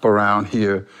up around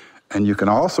here, and you can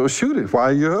also shoot it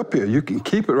while you're up here. You can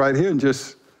keep it right here and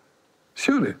just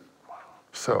shoot it.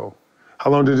 So. How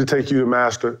long did it take you to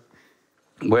master?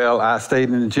 Well, I stayed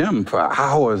in the gym for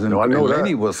hours, and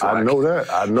Lenny was like, I know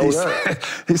that.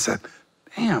 He said,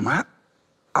 damn,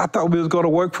 I thought we was going to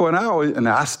work for an hour, and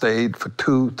I stayed for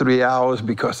 2-3 hours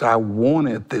because I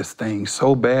wanted this thing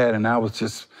so bad, and I was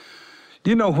just,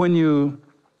 you know, when you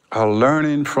are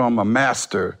learning from a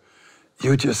master,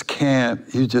 you just can't,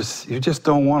 you just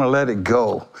don't want to let it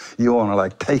go. You want to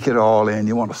like take it all in.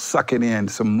 You want to suck it in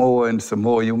some more and some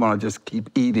more. You want to just keep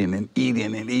eating and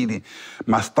eating and eating.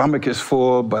 My stomach is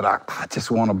full, but I just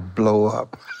want to blow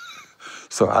up.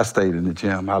 So I stayed in the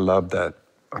gym. I love that.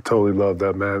 I totally love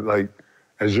that, man. Like,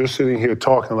 as you're sitting here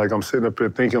talking, like I'm sitting up here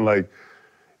thinking, like,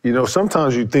 you know,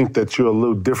 sometimes you think that you're a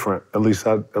little different. At least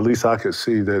I could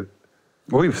see that.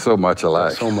 We're so much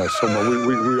alike. So much.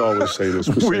 We always say this.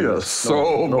 We are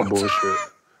so no much. bullshit.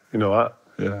 You know, I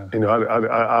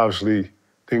obviously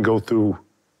didn't go through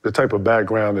the type of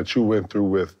background that you went through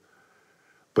with.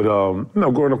 But you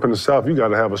know, growing up in the South, you got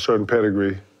to have a certain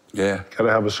pedigree. Yeah. Got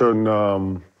to have a certain,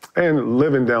 and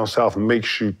living down South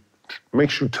makes you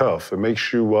tough. It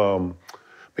makes you weathered.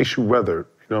 You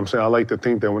know what I'm saying? I like to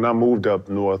think that when I moved up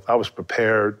north, I was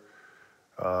prepared.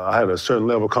 I had a certain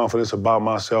level of confidence about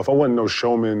myself. I wasn't no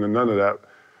showman and none of that.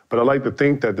 But I like to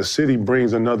think that the city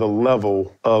brings another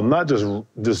level of not just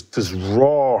this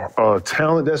raw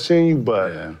talent that's in you,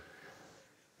 but,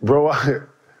 bro,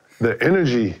 the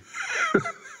energy.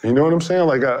 You know what I'm saying?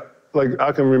 Like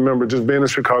I can remember just being in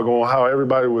Chicago and how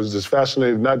everybody was just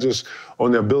fascinated, not just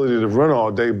on the ability to run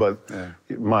all day, but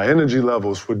my energy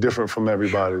levels were different from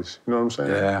everybody's. You know what I'm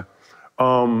saying?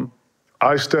 Yeah.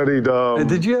 I studied.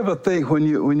 Did you ever think when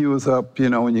you was up, you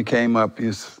know, when you came up,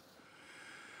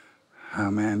 oh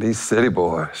man, these city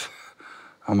boys.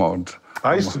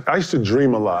 I used to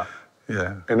dream a lot.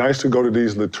 Yeah. And I used to go to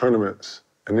these little tournaments,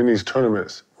 and then these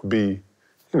tournaments would be,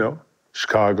 you know,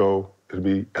 Chicago, it'd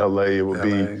be LA, it would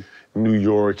be New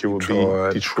York, it would be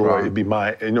Detroit, it'd be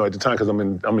you know, at the time, because I'm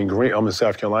in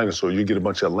South Carolina, so you get a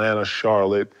bunch of Atlanta,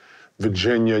 Charlotte,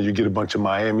 Virginia, you get a bunch of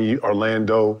Miami,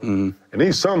 Orlando, and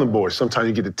these Southern boys, sometimes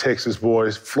you get the Texas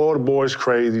boys, Florida boys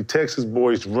crazy, Texas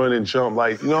boys run and jump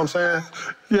like, you know what I'm saying?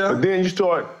 Yeah. But then you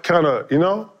start kind of, you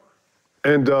know,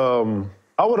 and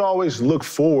I would always look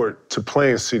forward to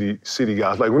playing city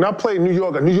guys. Like when I played New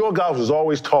York guys was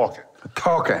always talking.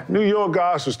 New York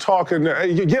guys was talking,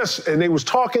 yes, and they was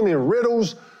talking in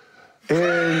riddles,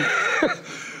 and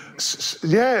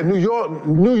yeah, New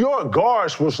York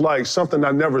guards was like something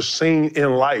I never seen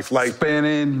in life. Like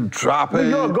spinning, dropping. New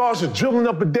York guards was dribbling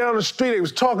up and down the street. They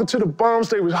was talking to the bums.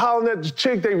 They was hollering at the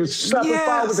chick. They was slapping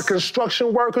fire with the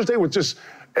construction workers. They were just,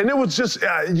 and it was just,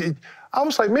 I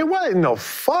was like, man, what in the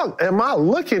fuck am I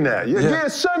looking at? Yeah,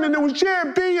 son, and there was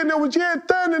B, and there was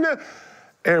Thun,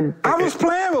 and I was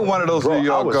playing with one of those New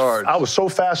York guards. I was so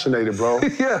fascinated, bro.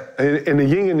 Yeah. And the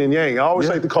yin and the yang. I always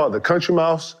like to call it the country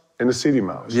mouse and the city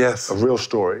mouse. Yes. A real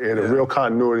story and a real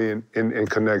continuity and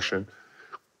connection.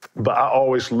 But I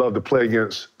always loved to play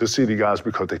against the city guys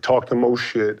because they talked the most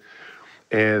shit,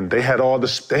 and they had all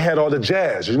the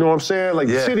jazz. You know what I'm saying? Like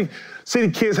the city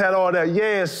kids had all that.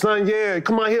 Yeah, son. Yeah,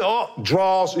 come on here. Oh,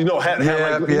 draws. You know, had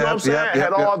like, you know what I'm saying?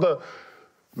 Had all the.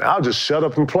 Man, I'll just shut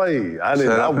up and play.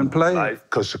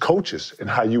 Because the coaches and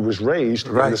how you was raised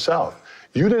in the South.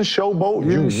 You didn't showboat.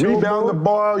 You rebound the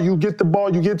ball. You get the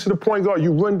ball. You get to the point guard.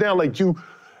 You run down like you.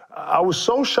 I was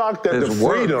so shocked at the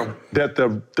freedom that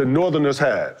the Northerners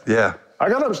had. Yeah. I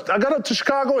got up to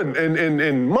Chicago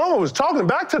and Mama was talking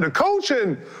back to the coach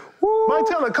and might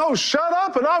tell the coach shut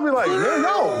up and I'll be like, man,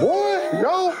 no, boy,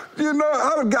 no. You know,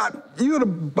 I'd have got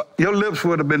your lips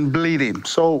would have been bleeding.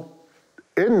 So.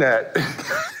 In that,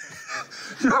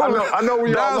 I know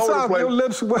we all over the place. Your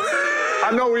lips were... I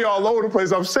I know we all over the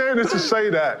place. I'm saying this to say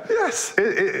that. Yes.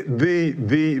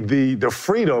 The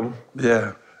freedom.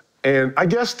 Yeah. And I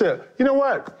guess you know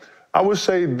what? I would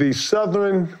say the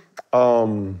Southern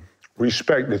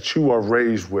respect that you are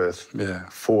raised with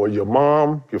for your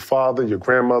mom, your father, your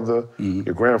grandmother,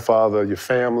 your grandfather, your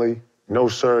family. No,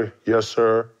 sir. Yes,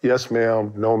 sir. Yes,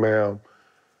 ma'am. No, ma'am.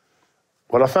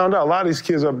 But I found out a lot of these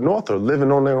kids up north are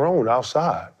living on their own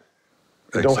outside.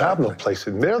 They don't have no place.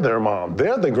 And they're their mom.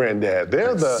 They're the granddad.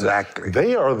 They're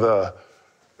they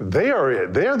are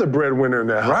it. They're the breadwinner in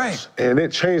their house. Right. And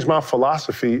it changed my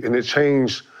philosophy, and it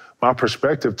changed my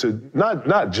perspective to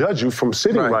not judge you from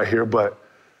sitting right here, but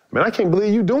man, I can't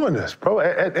believe you doing this, bro.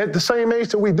 At the same age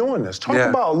that we doing this. Talk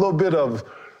about a little bit of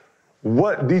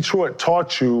what Detroit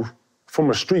taught you from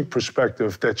a street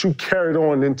perspective that you carried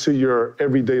on into your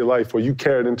everyday life, or you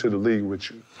carried into the league with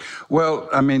you. Well,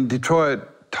 I mean, Detroit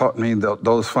taught me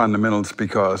those fundamentals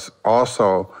because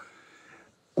also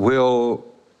will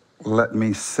let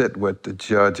me sit with the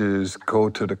judges, go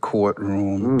to the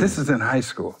courtroom. This is in high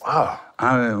school. Wow.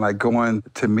 I mean, like going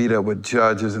to meet up with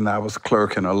judges, and I was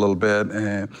clerking a little bit,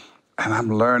 and I'm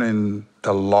learning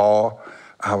the law.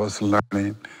 I was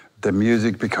learning the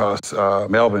music because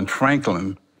Melvin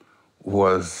Franklin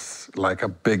was like a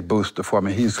big booster for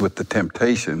me. He's with the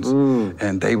Temptations,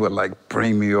 and they would like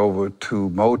bring me over to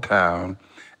Motown,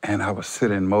 and I was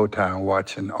sitting in Motown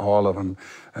watching all of them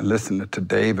and listening to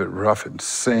David Ruffin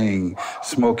sing,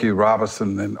 Smokey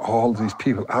Robinson, and all these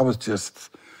people. I was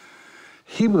just,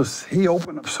 he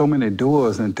opened up so many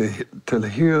doors, and to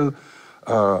hear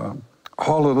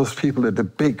all of those people at the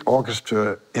big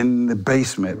orchestra in the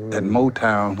basement at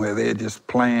Motown where they're just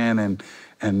playing,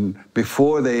 and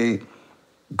before they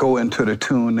go into the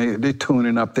tune, they're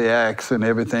tuning up the acts and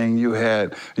everything.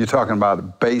 You're talking about a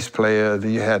bass player,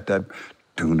 then you had that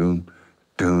doo-doo,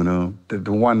 doo-doo,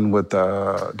 the one with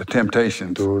the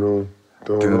Temptations. Doo-doo,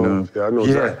 doo-doo. Yeah, I know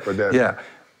exactly what that. Yeah.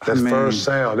 That first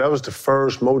sound, that was the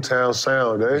first Motown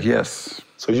sound, eh? Yes.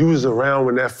 So you was around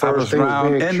when that first thing was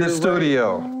being in the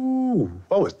studio. Ooh,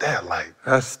 what was that like?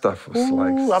 That stuff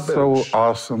was so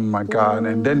awesome, my God.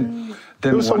 And then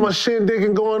there was so much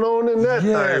shindigging going on in that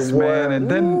thing, yes, man. And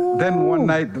then one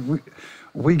night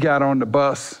we got on the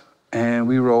bus and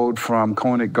we rode from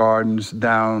Conant Gardens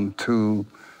down to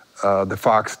the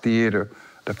Fox Theater.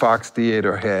 The Fox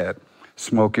Theater had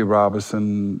Smokey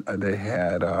Robinson, they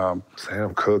had...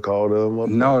 Sam Cooke, all of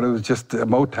them? No, it was just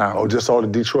Motown. Oh, just all the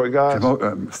Detroit guys?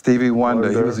 Stevie Wonder.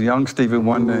 He was young Stevie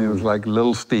Wonder. He was like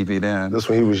little Stevie then. That's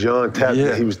when he was young,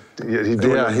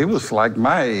 he was like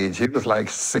my age. He was like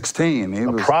 16. He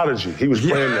was a prodigy. He was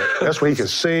playing that. That's when he could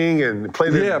sing and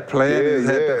play the... playing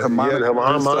the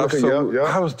harmonica. So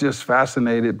I was just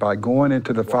fascinated by going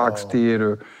into the Fox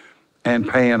Theater and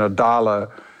paying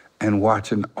 $1 and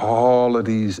watching all of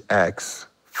these acts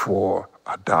for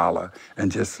 $1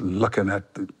 and just looking at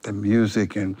the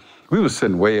music. And we were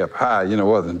sitting way up high, you know,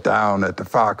 wasn't down at the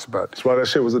Fox, but... That's why that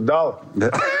shit was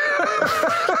 $1.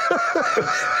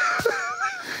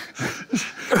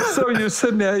 So you're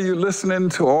sitting there, you're listening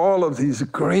to all of these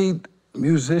great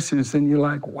musicians, and you're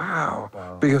like, wow.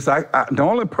 Because the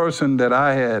only person that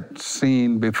I had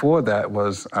seen before that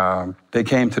was, they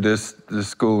came to this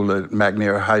school at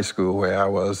McNair High School where I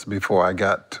was before I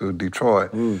got to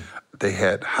Detroit. They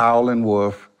had Howlin'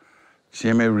 Wolf,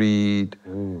 Jimmy Reed,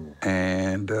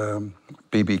 and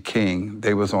B.B. King.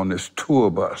 They was on this tour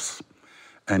bus,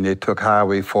 and they took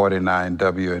Highway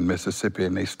 49W in Mississippi,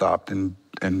 and they stopped in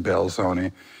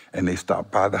Belzoni, and they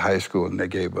stopped by the high school, and they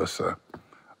gave us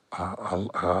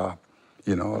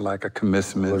you know, like a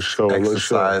commencement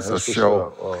exercise, a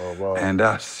show. Oh, wow. And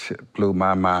that shit blew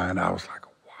my mind. I was like,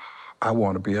 wow, I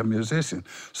want to be a musician.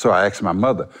 So I asked my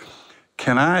mother,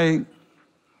 can I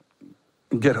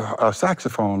get a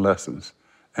saxophone lessons?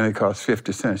 And it cost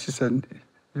 50 cents. She said,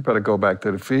 you better go back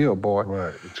to the field, boy.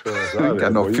 Right. You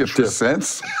got no 50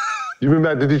 cents. You been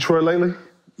back to Detroit lately?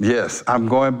 Yes, I'm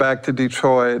going back to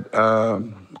Detroit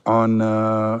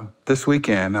on this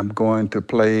weekend. I'm going to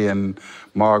play in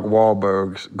Mark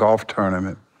Wahlberg's golf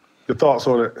tournament. Your thoughts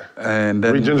on it? And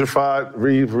then,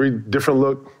 re-gentrified, different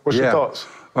look. What's your thoughts?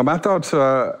 Well, my thoughts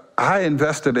are, I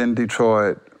invested in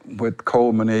Detroit with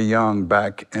Coleman A. Young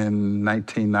back in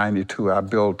 1992. I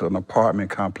built an apartment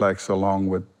complex along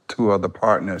with 2 other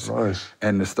partners. Nice.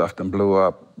 And the stuff then blew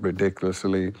up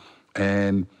ridiculously.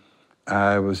 And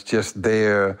I was just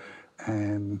there,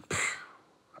 and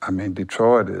I mean,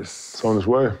 Detroit is... It's on its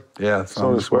way. Yeah, it's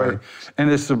on its way. And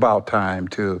it's about time,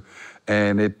 too.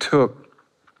 And it took,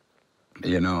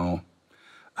 you know,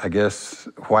 I guess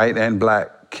white and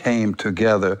black came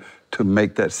together to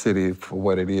make that city for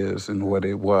what it is and what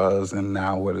it was and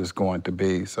now what it's going to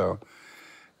be. So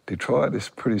Detroit is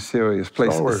a pretty serious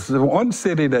place. Sure. It's the one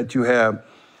city that you have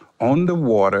on the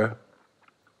water,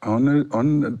 and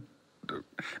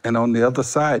on the other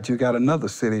side, you got another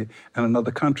city and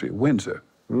another country, Windsor.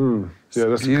 Yeah,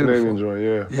 that's the Canadian joint,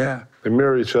 yeah. Yeah. They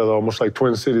mirror each other, almost like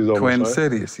twin cities almost, Twin right?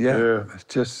 cities, yeah. Yeah. It's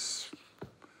just,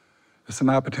 it's an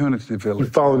opportunity village.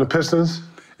 You following the Pistons?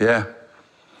 Yeah.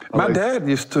 My dad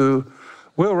used to,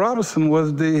 Will Robinson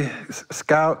was the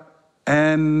scout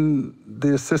and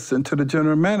the assistant to the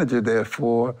general manager there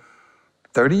for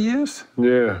 30 years?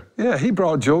 Yeah. Yeah, he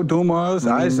brought Joe Dumas,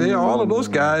 Isaiah, all of those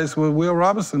guys were Will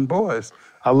Robinson boys.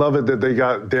 I love it that they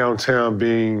got downtown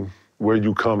being where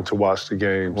you come to watch the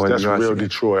games. That's real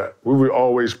Detroit. We would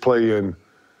always play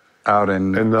out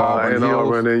in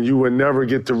Auburn, and you would never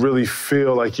get to really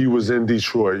feel like you was in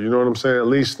Detroit. You know what I'm saying? At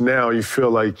least now you feel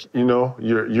like, you know,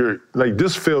 you're like,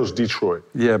 this feels Detroit.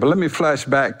 Yeah, but let me flash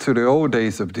back to the old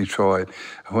days of Detroit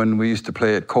when we used to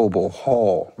play at Cobo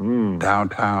Hall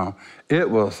downtown. It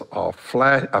was a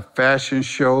fashion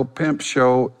show, pimp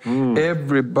show,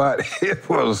 everybody,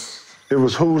 It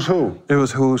was who's who. It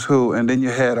was who's who, and then you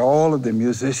had all of the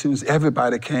musicians,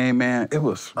 everybody came in. It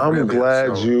was I'm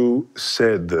glad you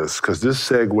said this, because this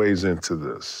segues into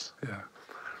this. Yeah.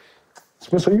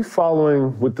 Spencer, are you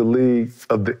following with the league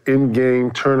of the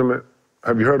in-game tournament?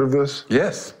 Have you heard of this?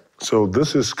 Yes. So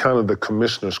this is kind of the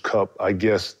Commissioner's Cup, I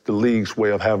guess, the league's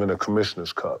way of having a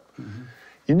Commissioner's Cup.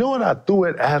 You know what I threw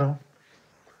at Adam?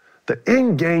 The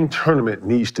in-game tournament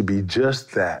needs to be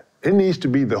just that. It needs to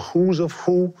be the who's of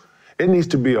who. It needs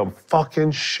to be a fucking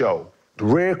show. The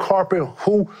red carpet,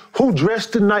 who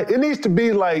dressed tonight? It needs to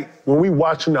be like when we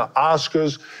watching the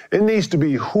Oscars, it needs to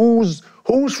be who's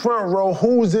front row,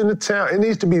 who's in the town. It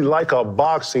needs to be like a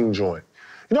boxing joint.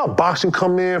 You know how boxing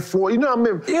come in for, you know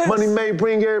how Money May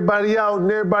bring everybody out and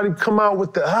everybody come out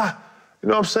with the you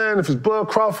know what I'm saying? If it's Bud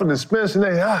Crawford and Spence and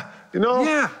they you know?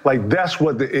 Yeah. Like that's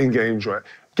what the in-game joint.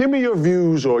 Give me your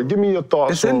views or give me your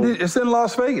thoughts. It's in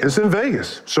Las Vegas. It's in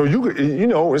Vegas. So you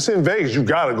know, it's in Vegas. You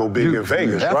gotta go big in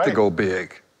Vegas, right? You have to go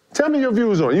big. Tell me your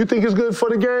views on it. You think it's good for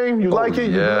the game? You like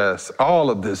it? Yes, all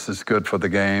of this is good for the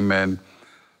game, and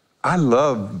I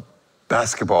love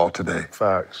basketball today.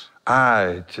 Facts.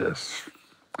 I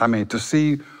mean, to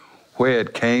see where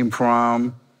it came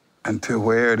from and to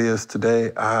where it is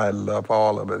today, I love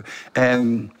all of it.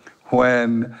 And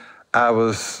when I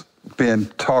was being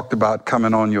talked about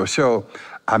coming on your show,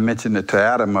 I mentioned it to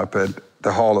Adam up at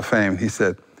the Hall of Fame. He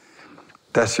said,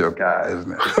 "That's your guy,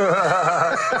 isn't it?"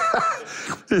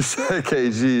 He said,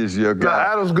 "KG is your guy."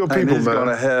 Nah, Adam's good people, and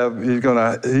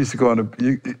it's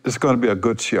gonna be a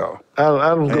good show.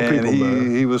 Adam's good people,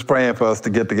 man. He was praying for us to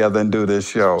get together and do this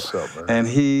show. What's up, man? And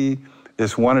he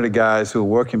is one of the guys who are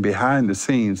working behind the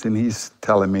scenes, and he's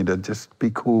telling me to just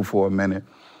be cool for a minute,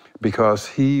 because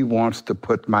he wants to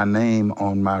put my name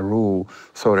on my rule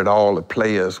so that all the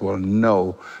players will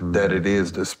know that it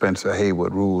is the Spencer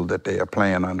Haywood rule that they are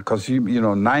playing under. Because you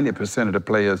know, 90% of the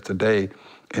players today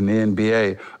in the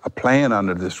NBA are playing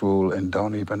under this rule and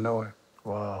don't even know it.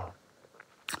 Wow.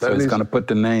 So he's gonna put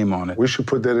the name on it. We should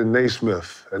put that in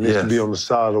Naismith. It needs to be on the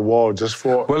side of the wall just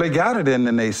for... Well, they got it in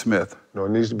the Naismith. No,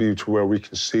 it needs to be to where we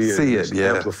can see it.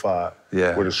 Amplified.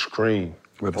 Yeah. With a screen.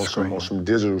 With a screen. On some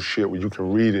digital shit where you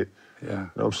can read it. Yeah. You know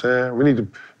what I'm saying? We need to...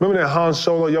 Remember that Han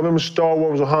Solo? Y'all remember Star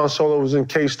Wars when Han Solo was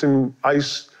encased in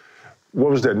ice?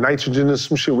 What was that, nitrogen or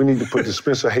some shit? We need to put the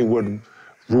Spencer Haywood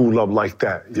rule up like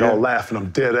that. Y'all laughing, I'm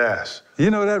dead ass. You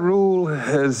know, that rule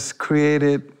has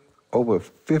created over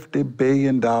 $50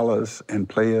 billion in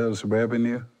players'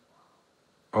 revenue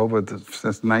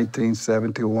since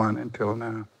 1971 until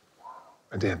now.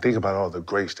 And then think about all the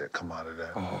greats that come out of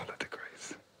that. All of the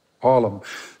greats. All of them.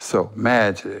 So,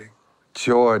 Magic,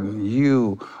 Jordan,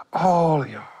 you, all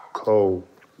y'all. Cole.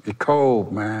 You're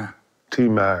cold, man.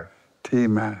 T-Mac.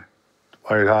 T-Mac.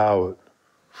 Dwight Howard.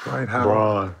 Dwight Howard.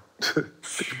 Bron.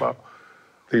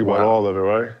 Think about all of it,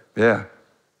 right? Yeah.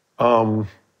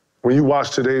 When you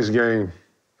watch today's game,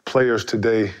 players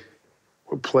today,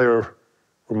 what player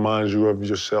reminds you of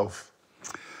yourself?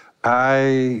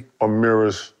 Or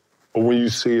mirrors, or when you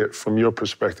see it from your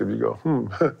perspective, you go,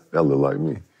 that look like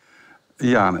me.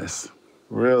 Giannis.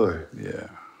 Really? Yeah.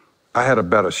 I had a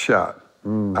better shot,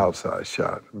 outside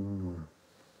shot.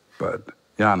 But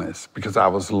Giannis, because I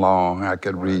was long, I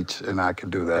could reach and I could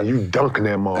do that. And you dunking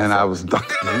that motherfucker. And I was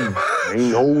dunking.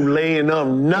 Ain't no laying up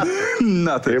nothing.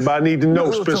 Nothing. Everybody need to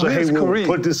know, Spencer Haywood,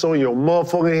 put this on your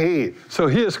motherfucking head. So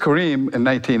here's Kareem in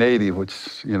 1980,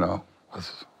 which, you know,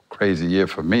 was a crazy year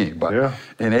for me. But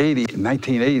in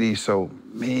 1980, so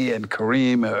me and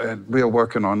Kareem, we were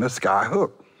working on this guy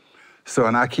hook. So,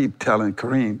 and I keep telling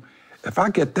Kareem, if I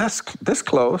get this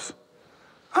close,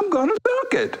 I'm gonna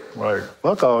dunk it. Right.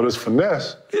 Look at all this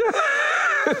finesse. Yeah.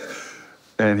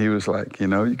 And he was like, you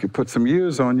know, you could put some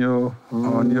years on your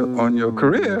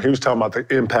career. He was talking about the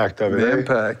impact of it. The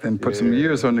impact, and put some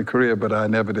years on the career, but I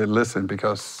never did listen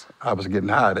because I was getting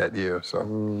high that year, so.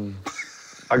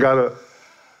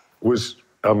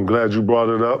 I'm glad you brought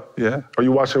it up. Yeah. Are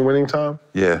you watching Winning Time?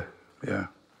 Yeah, yeah.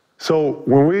 So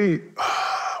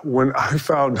when I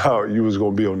found out you was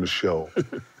gonna be on the show,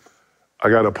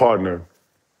 I got a partner,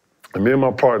 and me and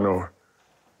my partner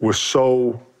were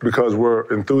because we're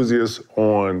enthusiasts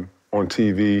on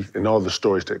TV and all the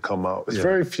stories that come out. There's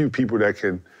very few people that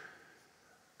can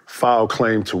file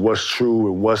claim to what's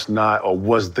true and what's not, or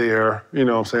what's there. You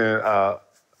know what I'm saying?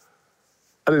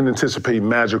 I didn't anticipate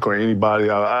Magic or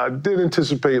anybody. I did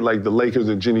anticipate like the Lakers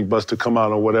and Jenny Buss to come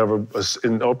out or whatever,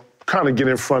 and kind of get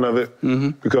in front of it.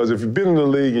 Because if you've been in the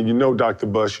league and you know Dr.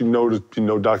 Buss, you know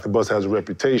Dr. Buss has a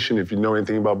reputation. If you know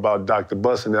anything about Dr.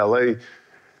 Buss in LA,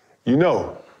 you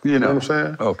know. You know what I'm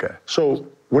saying? Okay. So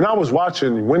when I was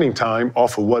watching Winning Time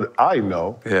off of what I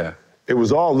know, it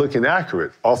was all looking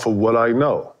accurate off of what I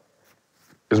know.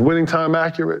 Is Winning Time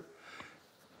accurate?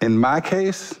 In my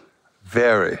case,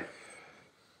 very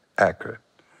accurate.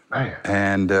 Man.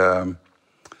 And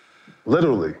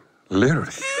literally.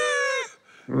 Literally.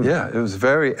 Yeah, it was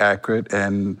very accurate,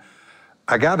 and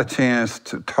I got a chance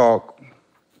to talk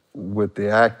with the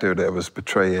actor that was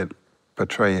portraying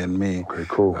me,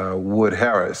 Wood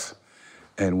Harris,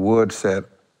 and Wood said,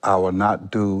 "I will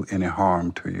not do any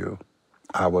harm to you.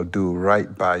 I will do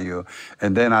right by you."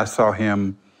 And then I saw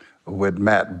him with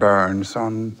Matt Burns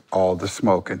on All the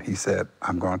Smoke, and he said,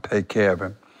 "I'm going to take care of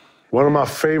him." One of my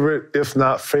favorite, if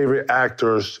not favorite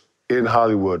actors in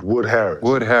Hollywood, Wood Harris.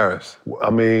 Wood Harris. I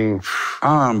mean,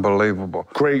 unbelievable.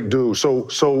 Great dude. So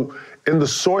in the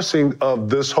sourcing of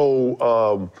this whole,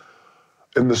 Well,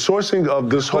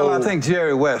 I think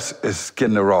Jerry West is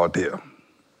getting the raw deal.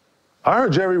 I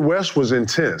heard Jerry West was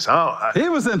intense. He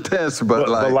was intense, but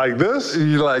like this?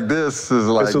 Like this is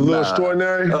like, it's a little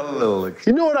extraordinary? A little.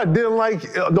 You know what I didn't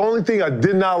like? The only thing I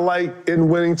did not like in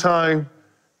Winning Time,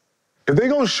 if they're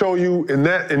gonna show you in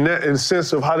the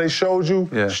sense of how they showed you,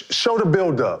 show the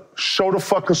build-up. Show the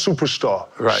fucking superstar.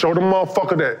 Right. Show the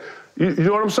motherfucker that, you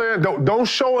know what I'm saying? Don't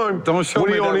show him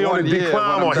when he only on the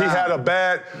decline or he had a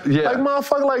bad, like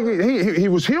motherfucker, like he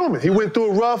was human. He went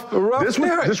through a rough this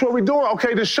what we doing?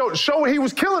 Okay, just show he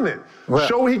was killing it. Well,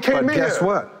 show he came in here. But guess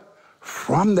what?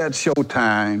 From that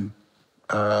Showtime,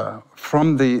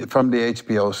 from the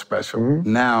HBO special,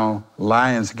 now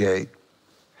Lionsgate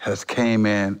has came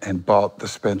in and bought the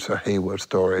Spencer Haywood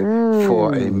story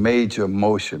for a major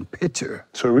motion picture.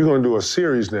 So we're gonna do a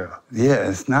series now? Yeah,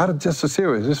 it's not just a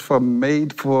series. It's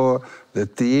made for the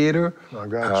theater. I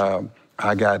got you.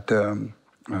 I got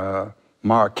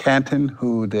Mark Canton,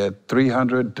 who did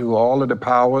 300, do all of the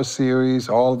Power series,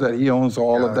 all of that. He owns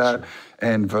all of that.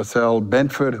 And Vassell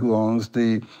Benford, who owns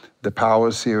the Power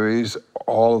series,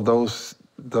 all of those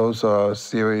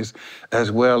series,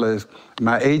 as well as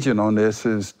my agent on this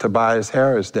is Tobias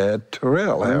Harris' dad,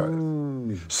 Terrell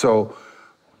Harris. So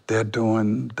they're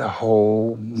doing the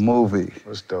whole movie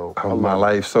of my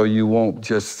life, so you won't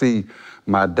just see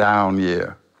my down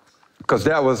year. Because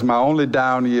that was my only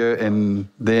down year in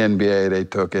the NBA. They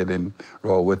took it and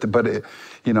rolled with it. But,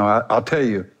 you know, I'll tell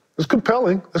you. It's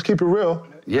compelling. Let's keep it real.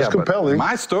 Yeah, it's compelling.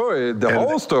 My story, the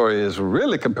whole story is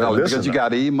really compelling because you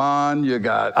got Iman, you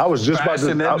got I was just about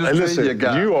to listen.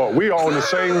 We are on the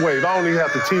same wave. I don't even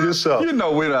have to tee this up. You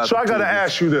know we're not. So I got to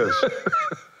ask you this: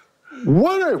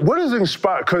 What is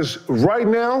inspired? Because right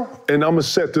now, and I'm gonna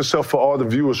set this up for all the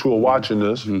viewers who are watching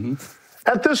this.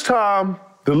 At this time,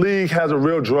 the league has a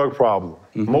real drug problem.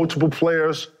 Multiple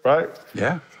players, right?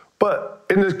 Yeah. But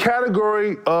in the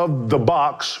category of the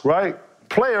box, right?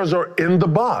 Players are in the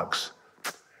box.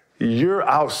 You're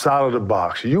outside of the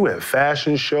box. You at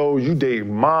fashion shows, you date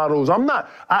models.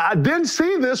 I didn't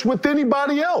see this with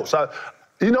anybody else. I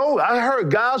heard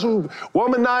guys who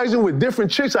womanizing with different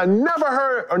chicks. I never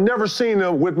heard or never seen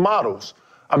them with models.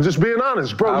 I'm just being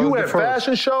honest. Bro, you at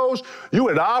fashion shows, you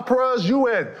at operas, you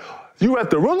at the you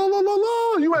at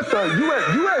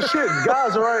shit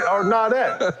guys are not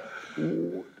at.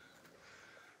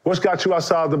 What's got you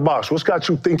outside the box? What's got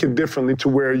you thinking differently to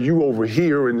where you over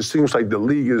here and it seems like the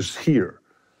league is here?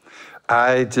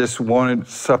 I just wanted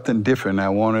something different. I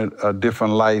wanted a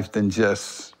different life than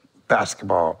just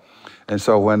basketball. And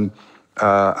so when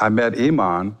I met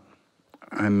Iman,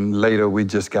 and later we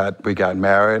got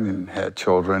married and had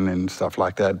children and stuff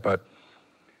like that. But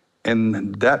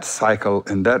in that cycle,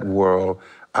 in that world,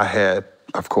 I had,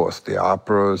 of course, the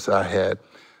operas.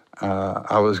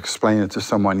 I was explaining to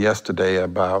someone yesterday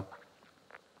about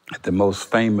the most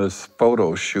famous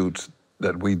photo shoots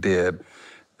that we did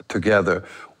together.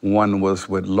 One was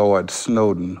with Lord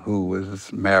Snowden, who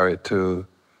was married to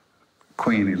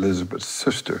Queen Elizabeth's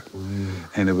sister,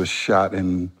 and it was shot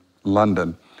in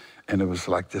London, and it was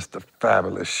like just a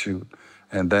fabulous shoot.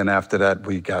 And then after that,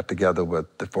 we got together with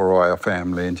the royal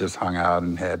family and just hung out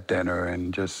and had dinner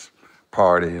and just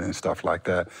partied and stuff like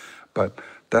that. But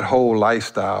that whole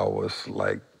lifestyle was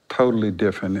like totally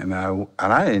different, and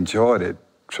I enjoyed it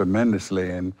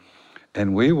tremendously.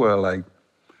 And we were like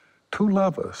two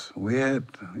lovers. We had,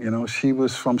 you know, she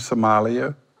was from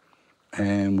Somalia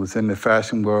and was in the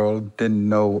fashion world, didn't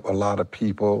know a lot of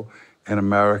people in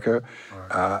America.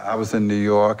 Right. I was in New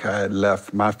York. I had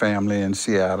left my family in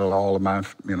Seattle, all of my,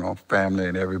 you know, family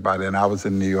and everybody, and I was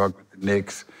in New York with the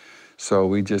Knicks. So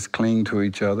we just clinged to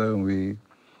each other, and we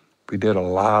did a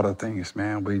lot of things,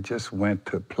 man. We just went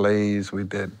to plays, we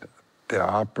did the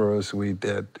operas, we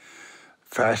did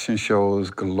fashion shows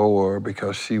galore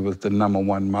because she was the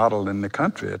 #1 model in the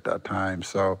country at that time.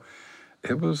 So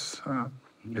it was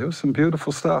some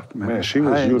beautiful stuff, man. Man, she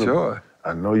was beautiful. I enjoyed.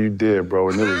 I know you did, bro,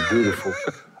 and it was beautiful.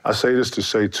 I say this to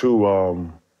say,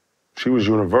 too, she was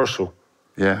universal.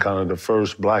 Yeah. Kind of the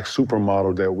first black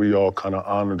supermodel that we all kind of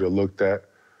honored or looked at.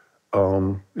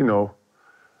 You know.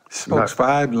 Spoke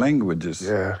 5 languages.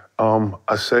 Yeah.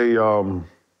 I say, yeah,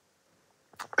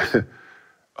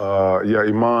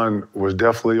 Iman was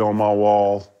definitely on my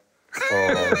wall.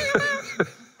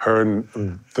 Her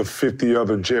and the 50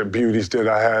 other jet beauties that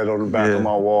I had on the back of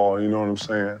my wall, you know what I'm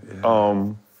saying?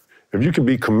 Yeah. If you could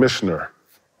be commissioner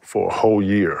for a whole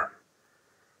year,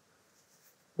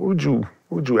 what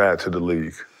would you add to the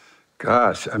league?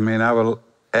 Gosh, I mean, I would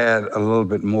add a little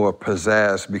bit more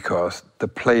pizzazz because the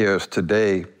players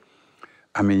today,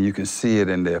 I mean, you can see it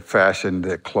in their fashion,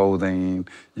 their clothing.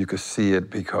 You can see it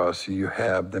because you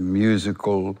have the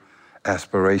musical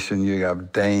aspiration. You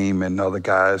have Dame and other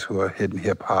guys who are hitting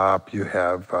hip hop. You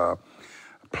have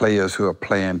players who are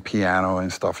playing piano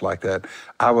and stuff like that.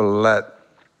 I will let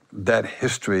that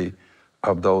history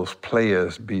of those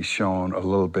players be shown a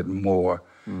little bit more.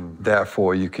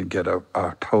 Therefore, you can get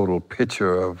a total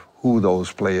picture of who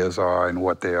those players are and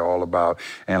what they're all about.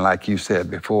 And like you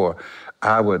said before,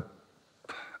 I would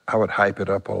hype it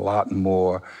up a lot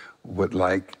more with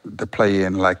like the play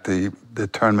in like the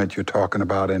tournament you're talking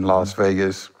about in Las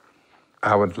Vegas.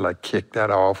 I would like kick that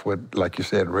off with, like you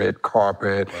said, red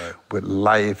carpet, with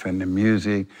life and the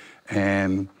music.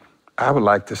 And I would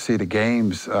like to see the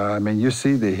games. I mean, you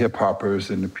see the hip hoppers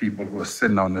and the people who are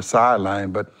sitting on the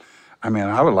sideline, but I mean,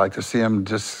 I would like to see them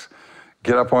just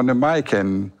get up on the mic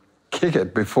and kick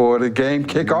it before the game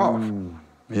kick off.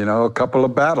 You know, a couple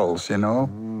of battles, you know.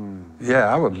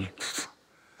 Yeah, I would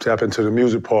tap into the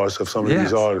music parts of some of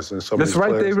these artists and some of these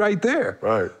players. That's right there.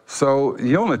 Right. So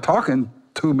you're only talking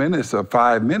 2 minutes or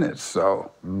 5 minutes,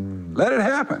 so let it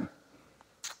happen.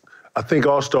 I think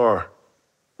All-Star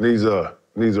needs a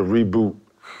reboot.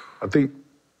 I think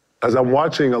as I'm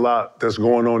watching a lot that's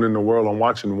going on in the world, I'm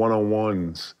watching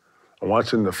one-on-ones. I'm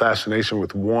watching the fascination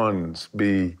with ones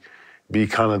be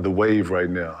kind of the wave right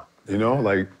now. You know,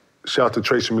 like shout out to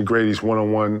Tracy McGrady's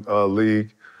one-on-one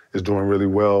league is doing really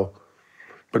well.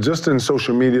 But just in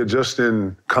social media, just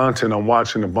in content, I'm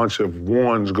watching a bunch of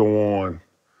ones go on.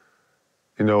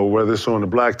 You know, whether it's on the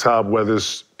blacktop, whether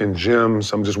it's in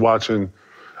gyms, I'm just watching.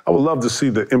 I would love to see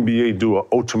the NBA do an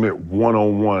ultimate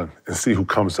one-on-one and see who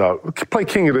comes out. Play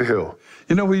King of the Hill.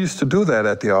 You know, we used to do that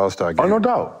at the All-Star game. Oh, no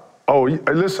doubt. Oh,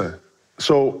 listen.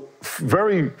 So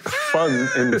very fun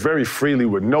and very freely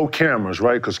with no cameras,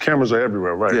 right? Because cameras are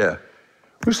everywhere, right? Yeah.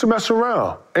 We used to mess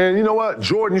around. And you know what?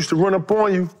 Jordan used to run up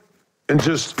on you and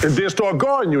then start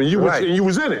guarding you, and you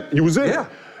was in it. You was in it.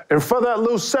 And for that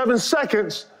little 7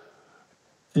 seconds,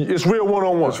 it's real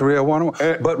one-on-one. It's real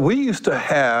one-on-one. But we used to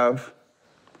have,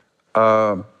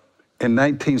 in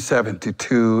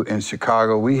 1972 in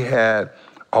Chicago, we had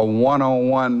a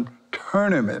one-on-one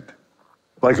tournament.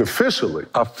 Like officially?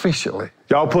 Officially.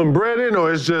 Y'all putting bread in,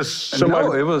 or it's just somebody?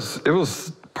 No, it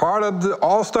was part of the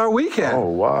All-Star weekend. Oh,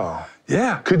 wow.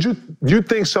 Yeah. Could you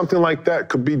think something like that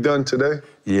could be done today?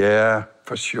 Yeah,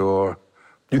 for sure.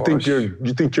 You think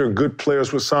your good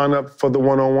players would sign up for the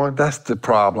one-on-one? That's the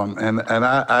problem. And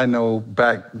I know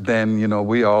back then, you know,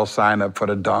 we all signed up for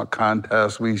the dunk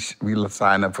contest. We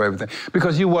signed up for everything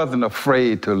because you wasn't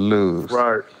afraid to lose.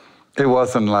 Right. It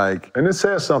wasn't like... And it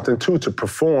says something, too, to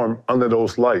perform under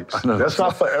those lights. That's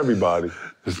not for everybody.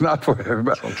 It's not for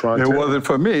everybody. I'm trying to wasn't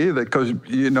for me because,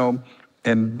 you know,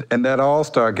 in that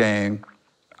All-Star game,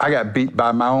 I got beat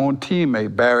by my own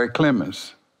teammate, Barry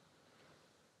Clemens.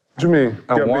 What you mean?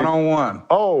 A one-on-one.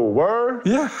 Oh, word?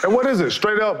 Yeah. And what is it?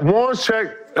 Straight up one check?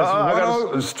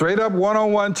 Straight up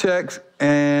one-on-one checks,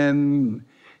 and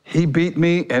he beat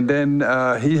me, and then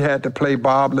he had to play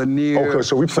Bob Lanier. Okay,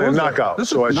 so we playing knockout.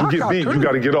 So as you get beat, you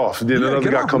got to get off. Then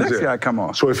another guy comes in. Next guy come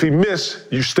on. So if he miss,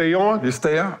 you stay on? You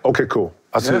stay on. Okay, cool.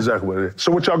 I see exactly what it is.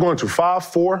 So what y'all going to, 5,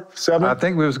 4, 7? I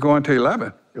think we was going to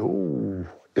 11. Ooh,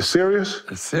 it's serious?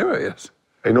 It's serious.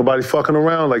 Ain't nobody fucking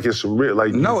around like it's real,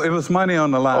 like... No, it was money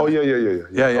on the line. Oh, yeah.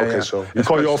 Okay, so you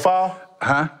call your own foul?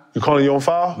 Huh? You calling your own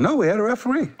foul? No, we had a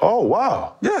referee. Oh,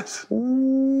 wow. Yes.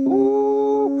 Ooh.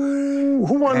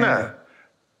 Who won that?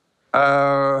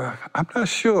 I'm not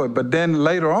sure, but then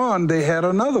later on they had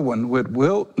another one with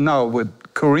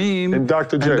Kareem and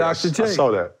Dr. J. I saw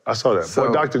that. So,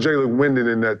 boy, Dr. J looked winded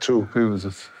in that too. He was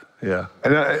just, yeah.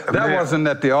 And that wasn't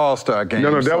at the All-Star game.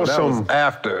 No, that was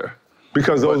after.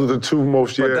 Because those are the two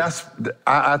most. But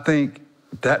I think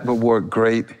that would work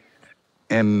great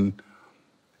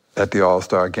at the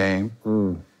All-Star game.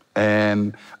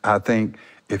 And I think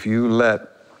if you let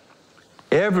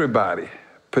everybody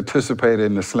participate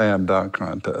in the slam dunk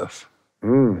contest.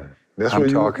 That's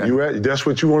what that's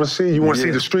what you want to see? You want to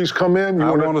see the streets come in?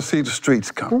 I want to see the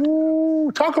streets come in.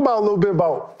 Ooh, talk about a little bit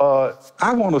about...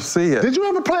 I want to see it. Did you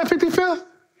ever play at 55th?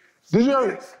 Did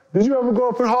you ever go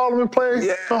up in Harlem and play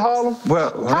in Harlem?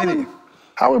 Well,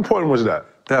 how important was that?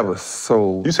 That was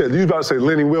so... You was about to say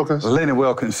Lenny Wilkins? Lenny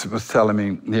Wilkins was telling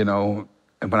me, when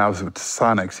I was with the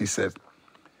Sonics, he said,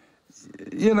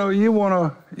 you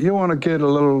want to get a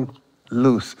little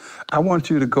loose. I want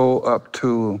you to go up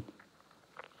to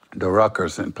the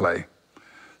Rutgers and play.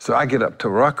 So I get up to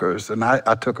Rutgers, and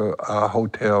I took a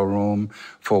hotel room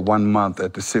for 1 month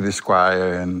at the City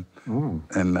Squire in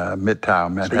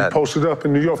Midtown Manhattan. So you posted up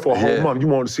in New York for a whole month. You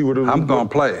wanted to see what it was. I'm going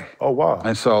to play. Oh, wow.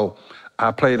 And so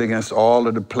I played against all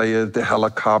of the players, the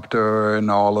Helicopter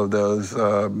and all of those,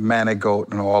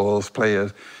 Manigoat and all those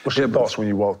players. What's your thoughts when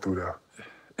you walked through there?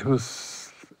 It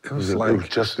was like... It was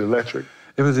just electric?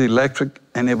 It was electric,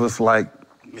 and it was like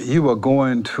you were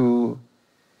going to,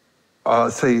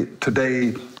 say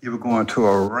today, you were going to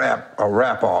a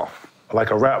rap off. Like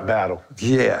a rap battle?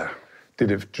 Yeah.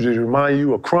 Did it remind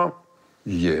you of Crump?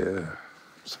 Yeah.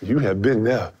 So you had been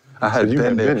there. I had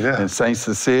been there in St.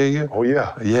 Cecilia. Oh,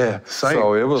 yeah. Yeah. Saint.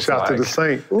 So it was Shout to the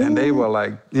Saint. Ooh. And they were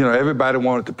like, everybody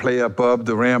wanted to play above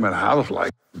the rim, and I was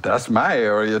like, that's my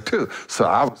area too. So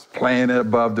I was playing it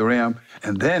above the rim,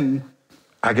 and then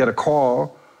I get a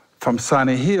call from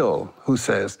Sonny Hill, who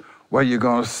says, well, you're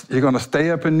gonna stay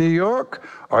up in New York,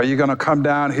 or are you gonna come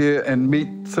down here and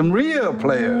meet some real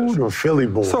players? Ooh, you're a Philly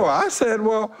boy. So I said,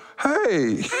 well,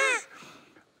 hey,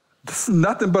 this is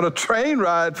nothing but a train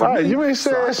ride for me. You ain't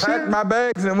saying so I packed my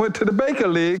bags and went to the Baker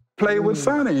League, played with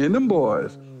Sonny and them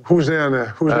boys. Who's down there?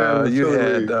 Who's down there? You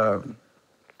had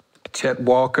Chet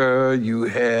Walker, you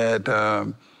had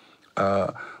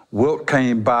Wilt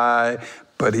came by,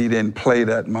 but he didn't play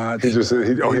that much. He just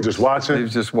watching? He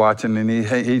was just watching, and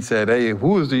he said, hey,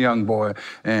 who is the young boy?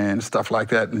 And stuff like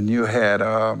that. And you had...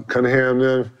 Cunningham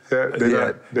then?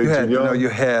 You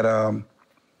had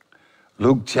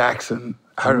Luke Jackson.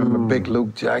 I remember big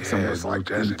Luke Jackson was like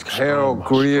Harold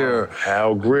Greer.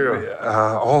 Harold Greer.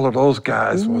 All of those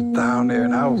guys were down there,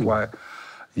 and I was like,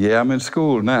 yeah, I'm in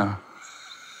school now.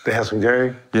 They had some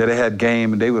game? Yeah, they had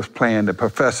game, and they was playing the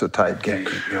professor type game,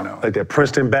 Like that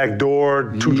Princeton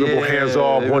backdoor, 2 dribble hands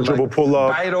off, 1 dribble pull up.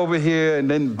 Right over here, and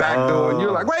then backdoor, and you're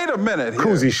like, wait a minute.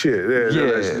 Koozie shit.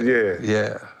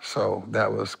 Yeah. So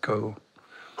that was cool.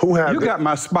 Who had You got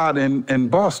my spot in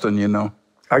Boston,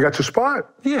 I got your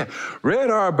spot? Yeah. Red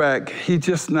Auerbach, he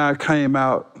just now came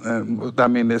out,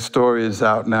 the story is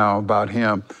out now about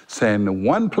him, saying the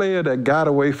one player that got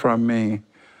away from me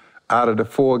out of the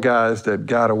 4 guys that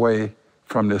got away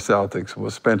from the Celtics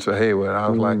was Spencer Haywood. I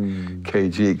was like,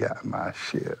 KG got my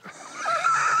shit.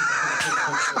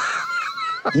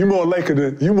 You more Laker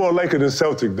than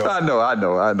Celtic, though. I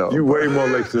know. You way more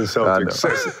Laker than Celtic.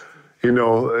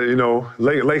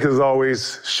 Lakers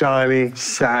always shiny.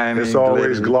 It's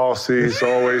always glossy. It's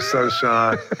always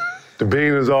sunshine. The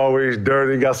bean is always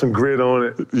dirty. Got some grit on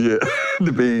it. Yeah,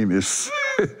 the bean is.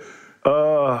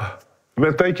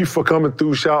 Man, thank you for coming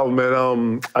through, Shout,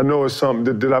 man. I know it's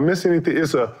something. Did I miss anything?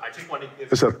 It's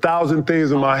 1,000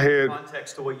 things in my head.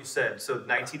 Context to what you said. So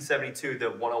 1972,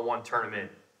 the one-on-one tournament,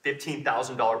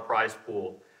 $15,000 prize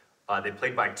pool. They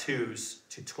played by 2s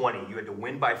to 20. You had to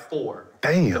win by 4.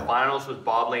 Damn. The finals was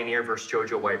Bob Lanier versus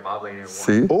JoJo White. Bob Lanier won.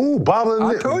 See? Oh, Bob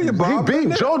Lanier. I told you, Bob. He beat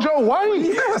JoJo White?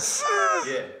 Yes.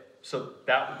 Yeah. So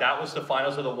that was the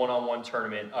finals of the one-on-one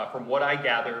tournament. From what I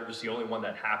gather, it was the only one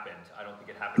that happened. I don't think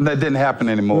it happened. That didn't happen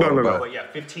anymore. No. But yeah,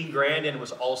 15 grand, and it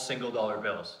was all single-dollar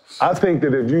bills. I think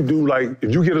that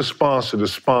if you get a sponsor to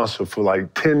sponsor for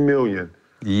like 10 million,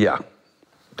 yeah,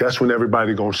 that's when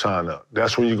everybody gonna sign up.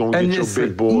 That's when you're gonna get your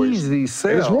big boys. Easy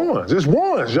sell. It's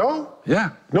ones, yo.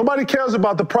 Yeah. Nobody cares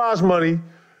about the prize money,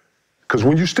 because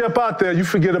when you step out there, you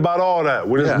forget about all that.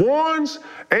 When it's ones,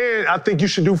 and I think you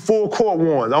should do full court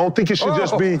ones. I don't think it should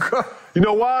just be, you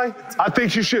know why? I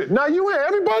think you should. Now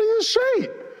everybody in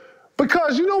shape.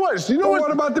 Because you know what?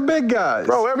 What about the big guys?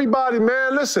 Bro, everybody,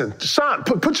 man, listen. Sean,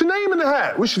 put your name in the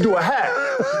hat. We should do a hat.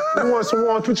 You want some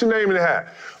ones, put your name in the hat.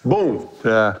 Boom.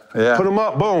 Yeah. Put them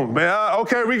up, boom. Man,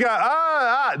 okay, we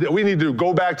got, we need to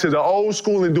go back to the old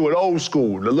school and do it old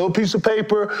school. The little piece of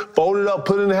paper, fold it up,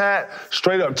 put it in the hat,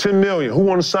 straight up 10 million. Who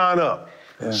want to sign up?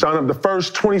 Yeah. Sign up the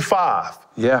first 25.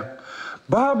 Yeah.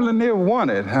 Bob Lanier won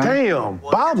it, huh? Damn,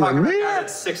 Bob Lanier?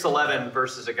 That's 6'11"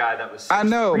 versus a guy that was 6'3". I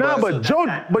know. No, but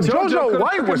JoJo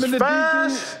White was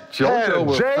fast. JoJo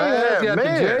was fast.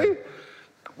 Man.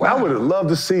 Wow. I would have loved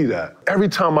to see that. Every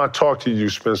time I talk to you,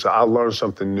 Spencer, I learn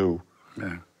something new.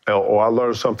 Yeah. Or I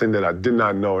learned something that I did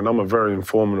not know, and I'm a very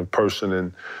informative person.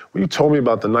 And you told me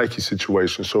about the Nike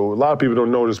situation, so a lot of people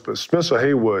don't know this, but Spencer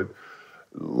Haywood,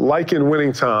 like in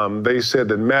Winning Time, they said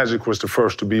that Magic was the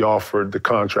first to be offered the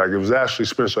contract. It was actually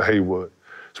Spencer Haywood.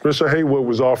 Spencer Haywood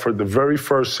was offered the very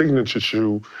first signature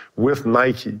shoe with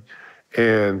Nike.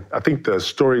 And I think the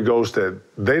story goes that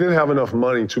they didn't have enough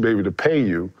money to be able to pay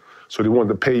you, so they wanted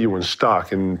to pay you in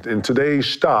stock. And in today's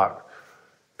stock,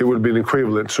 it would have been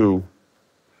equivalent to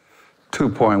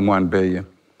 $2.1 billion.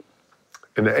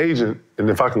 And the agent, and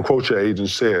if I can quote your agent,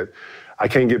 said, I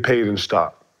can't get paid in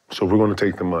stock. So we're going to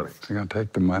take the money. You're going to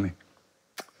take the money.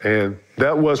 And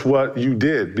that was what you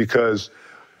did, because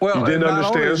you didn't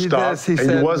understand stock,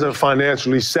 and you wasn't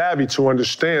financially savvy to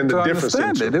understand the difference.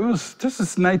 This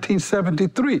is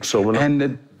 1973.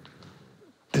 And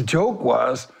the joke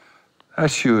was, that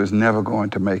shoe is never going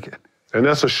to make it. And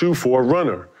that's a shoe for a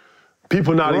runner.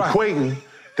 People not equating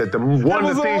that one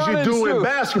of the things you do in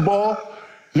basketball,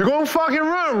 you're going to fucking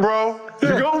run, bro.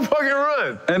 You're going to fucking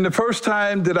run. And the first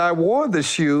time that I wore the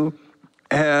shoe,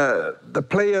 the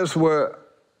players were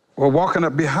walking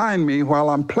up behind me while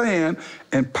I'm playing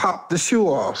and popped the shoe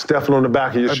off. Stepping on the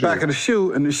back of your shoe. The back of the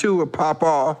shoe, and the shoe would pop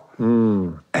off.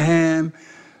 And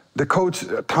the coach,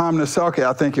 Tom Naselke,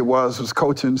 I think it was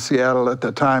coaching Seattle at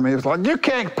the time. He was like, you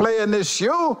can't play in this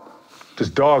shoe.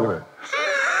 Just dogging it.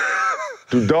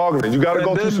 Do dogging it. You got to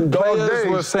go through some dog days. Players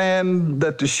were saying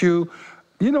that the shoe,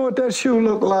 you know what that shoe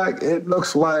looked like? It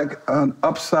looks like an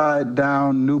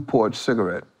upside-down Newport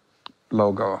cigarette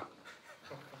logo.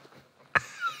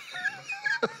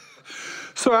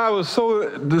 So I was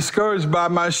so discouraged by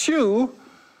my shoe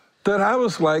that I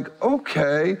was like,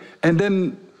 okay. And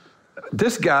then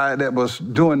this guy that was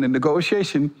doing the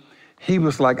negotiation, he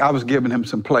was like, I was giving him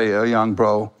some play, a young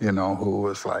bro, who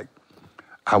was like,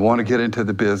 I want to get into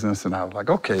the business. And I was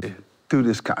like, okay, do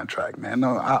this contract, man.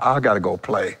 No, I got to go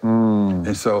play.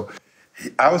 And so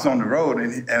I was on the road,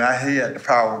 and he had the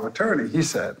power of attorney. He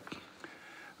said,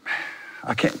 man,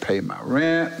 I can't pay my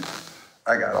rent.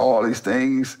 I got all these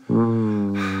things.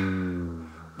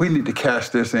 We need to cash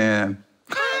this in.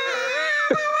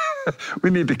 We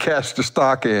need to cash the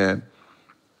stock in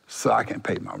so I can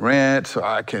pay my rent, so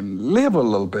I can live a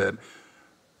little bit.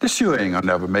 This shoe ain't gonna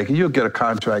never make it. You'll get a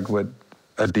contract with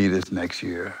Adidas next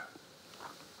year.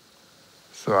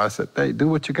 So I said, hey, do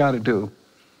what you gotta do.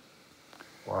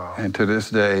 Wow. And to this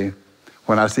day,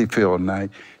 when I see Phil Knight,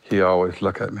 he always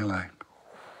look at me like,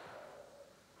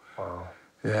 wow.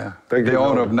 Yeah, the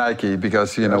owner of Nike,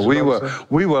 because we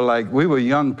were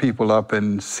young people up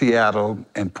in Seattle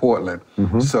and Portland,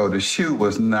 so the shoe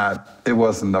wasn't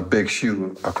a big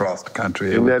shoe across the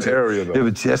country. In that area, though. It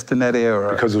was just in that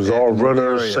era. Because it was all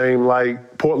runners, same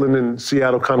like Portland and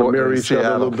Seattle kind of mirror each other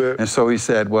a little bit. And so he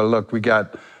said, well, look, we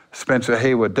got Spencer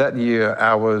Haywood. That year,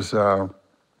 I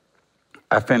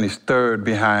finished third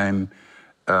behind,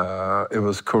 it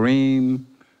was Kareem,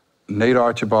 Nate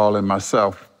Archibald, and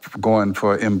myself, going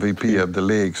for MVP of the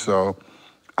league. So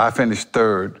I finished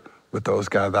third with those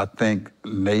guys. I think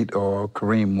Nate or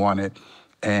Kareem won it.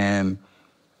 And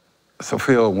so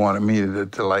Phil wanted me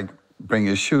to like bring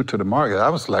his shoe to the market. I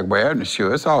was like, wearing the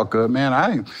shoe, it's all good, man.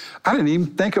 I didn't even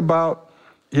think about,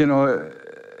 I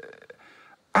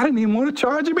didn't even want to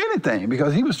charge him anything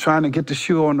because he was trying to get the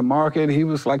shoe on the market. He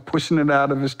was like pushing it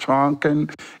out of his trunk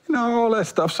and, all that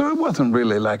stuff. So it wasn't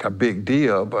really like a big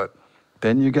deal, but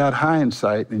then you got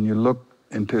hindsight and you look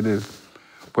into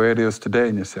where it is today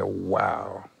and you say,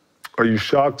 wow. Are you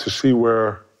shocked to see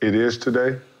where it is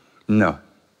today? No.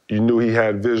 You knew he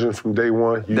had vision from day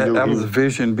one? That was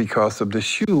vision because of the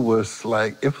shoe was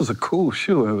like, it was a cool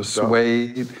shoe. It was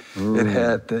suede. It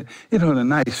had the, you know, the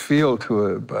nice feel to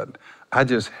it, but I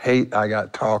just hate I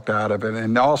got talked out of it.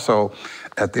 And also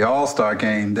at the All-Star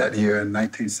game that year in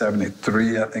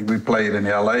 1973, I think we played in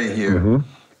LA here,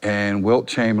 and Wilt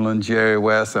Chamberlain, Jerry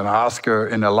West, and Oscar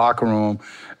in the locker room,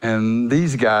 and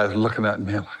these guys looking at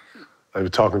me like, they were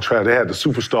talking trash. They had the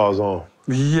superstars on.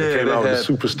 Yeah, they came out with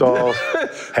the superstars.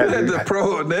 had the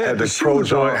pro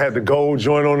joint, had the gold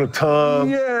joint on the tongue.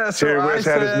 Yeah, so Jerry West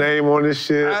had his name on this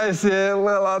shit. I said,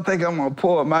 well, I think I'm gonna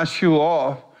pull my shoe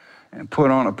off and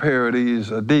put on a pair of these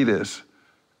Adidas.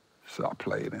 So I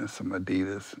played in some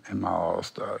Adidas in my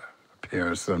All-Star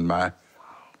appearance in my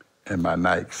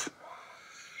Nikes.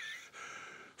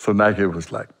 So Nike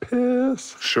was like,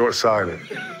 piss. Short-sighted.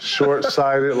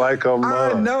 Short-sighted like a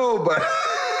mug. I know, but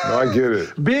no, I get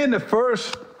it. Being the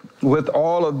first with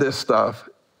all of this stuff,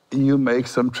 you make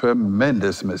some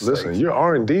tremendous mistakes. Listen, you're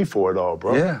R&D for it all,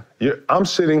 bro. Yeah. I'm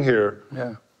sitting here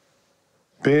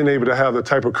being able to have the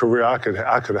type of career I could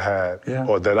have had,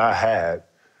 or that I had,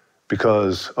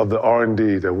 because of the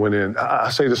R&D that went in. I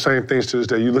say the same things to this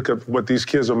day. You look at what these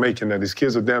kids are making now. These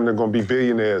kids are damn near going to be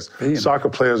billionaires. Soccer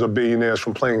players are billionaires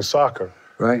from playing soccer.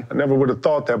 Right. I never would have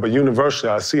thought that, but universally,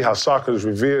 I see how soccer is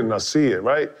revered and I see it,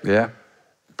 right? Yeah.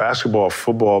 Basketball,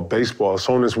 football, baseball, it's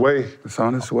on its way. It's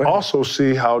on its way. Also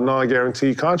see how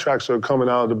non-guaranteed contracts are coming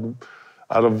out of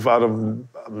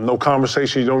no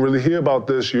conversation. You don't really hear about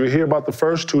this. You hear about the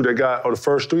first two that got, or the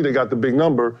first three that got the big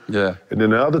number. Yeah. And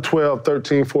then the other 12,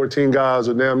 13, 14 guys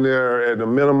are damn near at a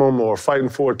minimum or fighting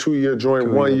for a 2-year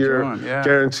joint, 1 year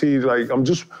guaranteed. Like, I'm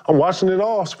watching it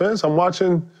all, Spence. I'm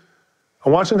watching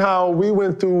how we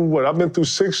went through, I've been through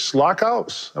 6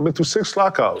 lockouts. I've been through 6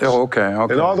 lockouts. Oh, okay.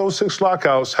 And all those 6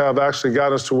 lockouts have actually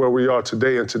got us to where we are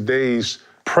today, and today's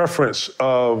preference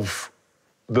of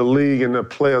the league and the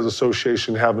Players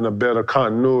Association having a better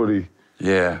continuity.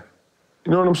 Yeah.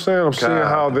 You know what I'm saying? I'm seeing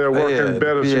how they're working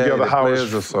better together, how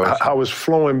it's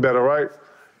flowing better, right?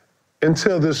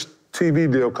 Until this TV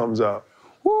deal comes out.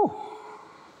 Woo.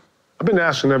 I've been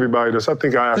asking everybody this. I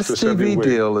think I asked this every week. This TV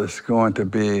deal is going to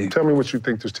be... Tell me what you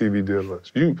think this TV deal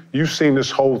is. You've seen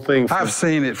this whole thing. I've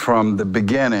seen it from the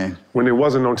beginning. When it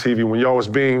wasn't on TV, when y'all was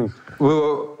being...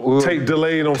 tape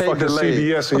delayed on fucking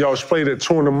CBS, and y'all was played at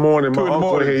 2 in the morning. My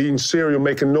uncle here eating cereal,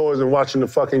 making noise, and watching the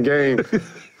fucking game.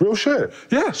 Real shit.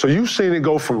 Yeah. So you've seen it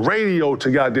go from radio to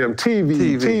goddamn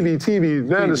TV.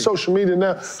 Now to social media,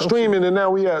 now streaming, and now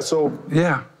we at, so...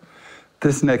 Yeah.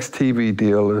 This next TV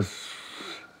deal is...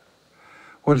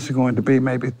 What is it going to be?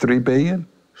 Maybe $3 billion?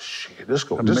 Shit, this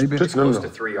goes... It's close to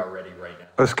 3 already right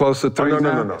now. It's close to 3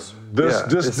 now? No. This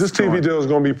TV deal is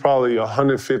going to be probably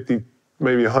 150,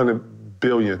 maybe 100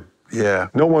 billion. Yeah.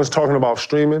 No one's talking about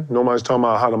streaming. Nobody's talking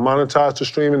about how to monetize the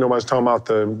streaming. Nobody's talking about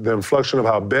the inflection of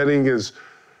how betting is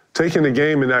taking the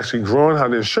game and actually growing, how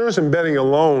the insurance and betting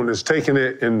alone is taking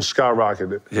it and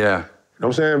skyrocketing it. Yeah. You know what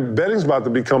I'm saying? Betting's about to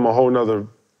become a whole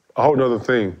nother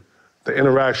thing. The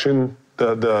interaction,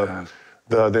 the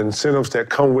incentives that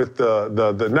come with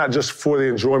the not just for the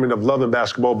enjoyment of loving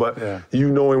basketball, but you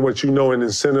knowing what you know in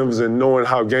incentives and knowing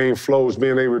how game flows,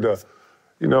 being able to,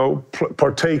 you know,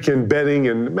 partake in betting.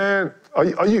 And man,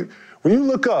 are you when you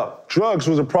look up, drugs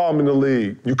was a problem in the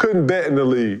league. You couldn't bet in the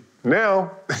league.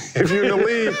 Now, if you're in the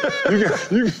league,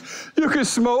 you can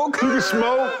smoke. You can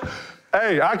smoke.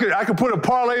 Hey, I could put a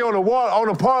parlay on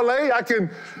a parlay. I can.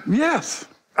 Yes.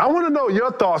 I want to know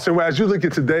your thoughts, and as you look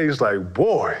at today, it's like,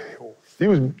 boy. You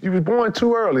was born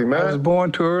too early, man. I was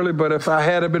born too early, but if I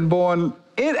had been born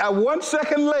 1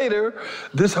 second later,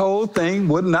 this whole thing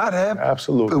would not have.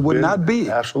 Absolutely. It would not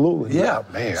be. Absolutely. Yeah.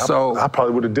 Man, so I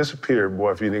probably would have disappeared,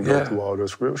 boy, if you didn't go through all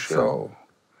this real shit. So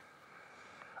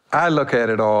I look at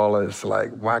it all as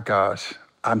like, my gosh,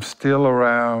 I'm still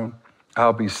around.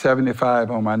 I'll be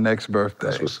 75 on my next birthday.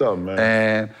 That's what's up, man.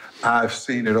 And I've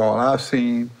seen it all. I've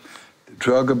seen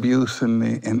drug abuse in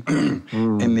the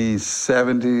these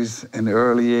 70s and the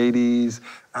early 80s.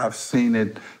 I've seen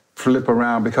it flip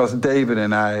around because David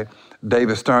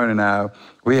Stern and I,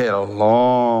 we had a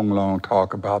long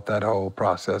talk about that whole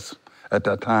process at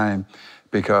that time,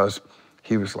 because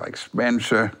he was like,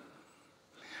 Spencer,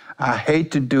 I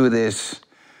hate to do this,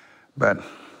 but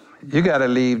you gotta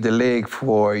leave the league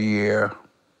for a year.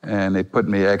 And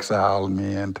they exiled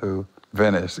me into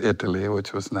Venice, Italy,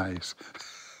 which was nice.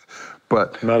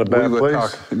 But not a bad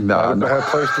place. Not a bad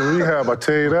place to rehab, I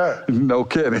tell you that. No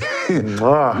kidding.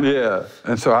 Yeah.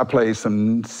 And so I played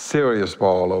some serious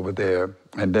ball over there.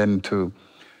 And then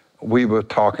we were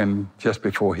talking just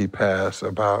before he passed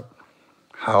about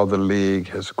how the league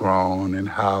has grown and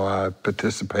how I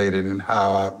participated and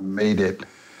how I made it,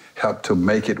 helped to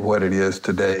make it what it is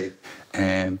today.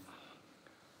 And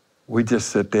we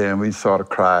just sit there and we sort of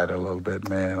cried a little bit,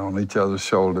 man, on each other's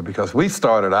shoulder because we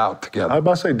started out together. I was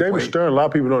about to say, David Stern, a lot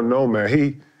of people don't know, man,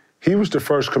 he was the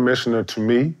first commissioner to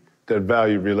me that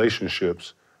valued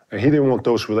relationships. And he didn't want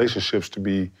those relationships to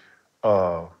be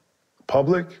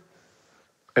public.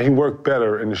 And he worked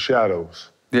better in the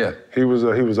shadows. Yeah. He was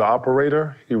an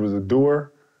operator, he was a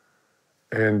doer,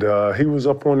 and he was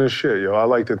up on this shit, yo. I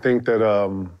like to think that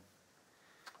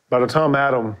by the time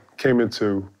Adam came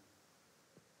into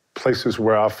places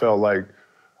where I felt like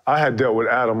I had dealt with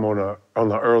Adam on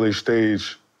the early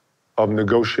stage of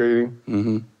negotiating,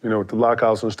 you know, with the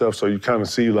lockouts and stuff, so you kind of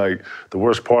see like the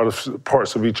worst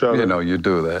parts of each other. You know, you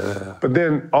do that. Yeah. But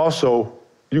then also,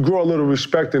 you grow a little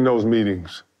respect in those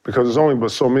meetings because there's only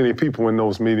but so many people in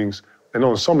those meetings. And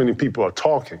only so many people are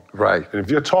talking. Right. And if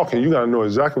you're talking, you gotta know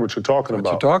exactly what you're talking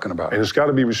about. What you're talking about. And it's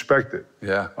gotta be respected.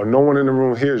 Yeah. Or no one in the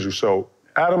room hears you. So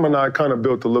Adam and I kind of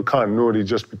built a little continuity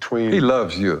just between. He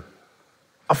loves you.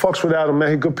 I fucks with Adam,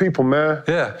 man. He good people, man.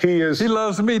 Yeah. He is. He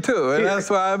loves me too. And that's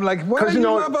why I'm like, why do you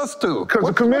love us too? Because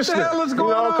the commissioner. What the hell is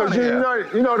going on here?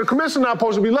 You know, the commissioner not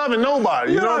supposed to be loving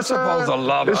nobody. You're know not what I'm supposed to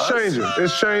love it's us. Changing.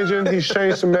 It's changing. He's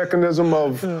changed the mechanism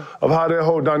of how that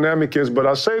whole dynamic is. But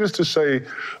I say this to say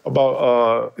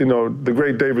about, you know, the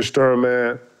great David Stern,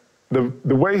 man.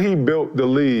 The way he built the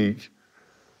league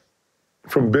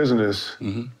from business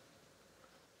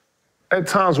at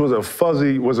times was a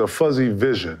fuzzy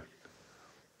vision.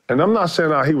 And I'm not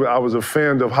saying I was a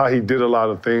fan of how he did a lot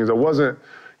of things. I wasn't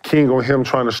keen on him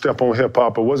trying to step on hip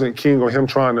hop. I wasn't keen on him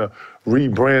trying to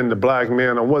rebrand the black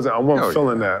man. I wasn't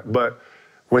feeling that. But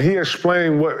when he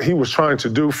explained what he was trying to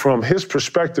do from his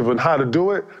perspective and how to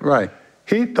do it,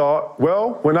 he thought,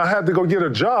 well, when I had to go get a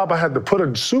job, I had to put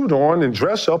a suit on and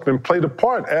dress up and play the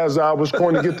part as I was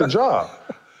going to get the job.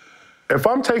 If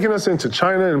I'm taking us into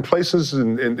China and places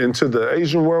and into the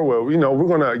Asian world where, you know, we're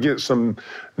going to get some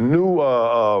new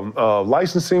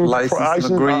licensing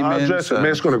agreements, man,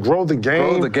 it's going to grow the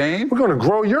game. Grow the game? We're going to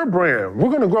grow your brand. We're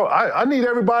going to grow. I need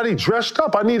everybody dressed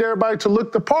up. I need everybody to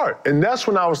look the part. And that's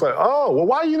when I was like, oh, well,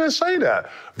 why you didn't say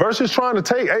that? Versus trying to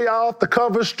take AI off the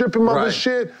cover, strip him of his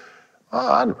shit.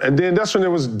 And then that's when it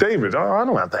was David. Oh, I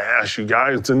don't have to ask you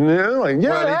guys. And then like,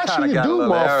 yeah, well, actually you do,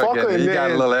 motherfucker. He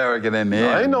got a little arrogant in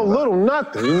there. Ain't no little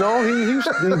nothing, you know. He's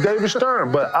David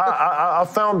Stern. But I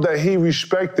found that he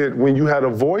respected when you had a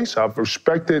voice. I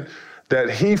respected that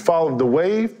he followed the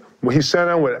wave. When he sat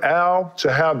down with Al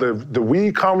to have the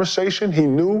weed conversation, he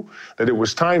knew that it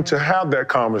was time to have that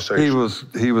conversation.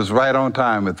 He was right on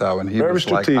time with that one. He Very was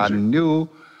strategic. Like, I knew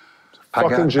I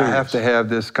have to have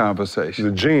this conversation.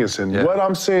 The genius. And what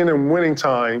I'm seeing in Winning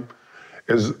Time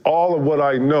is all of what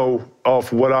I know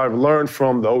of what I've learned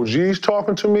from the OGs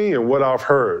talking to me and what I've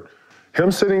heard.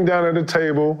 Him sitting down at the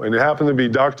table, and it happened to be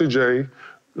Dr. J,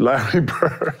 Larry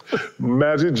Bird,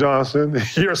 Magic Johnson,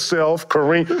 yourself,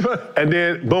 Kareem, and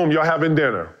then, boom, y'all having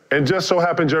dinner. And just so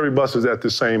happened Jerry Buster's at the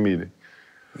same meeting.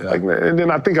 Yeah. Like, and then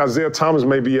I think Isaiah Thomas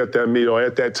may be at that meeting or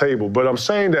at that table. But I'm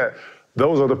saying that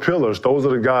those are the pillars. Those are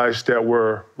the guys that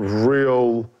were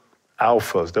real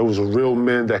alphas. Those are real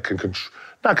men that can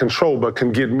not control, but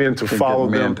can get men to follow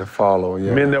them. Men to follow,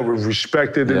 yeah. Men that were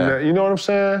respected. Yeah. And you know what I'm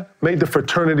saying? Made the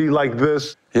fraternity like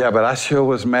this. Yeah, but I sure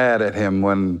was mad at him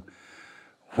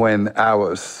when I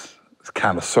was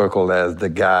kind of circled as the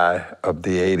guy of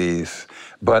the 80s.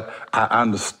 But I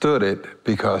understood it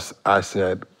because I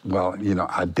said, well, you know,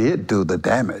 I did do the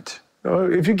damage.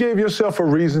 If you gave yourself a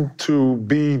reason to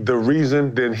be the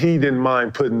reason, then he didn't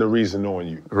mind putting the reason on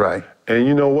you. Right. And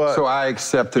you know what? So I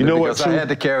accepted it because I had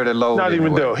to carry the load. Not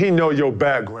even though. He know your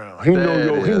background. He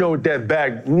know that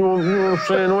back. You know what I'm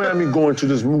saying? Don't have me going to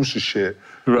this Musa shit.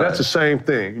 Right. That's the same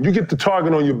thing. You get the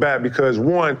target on your back because,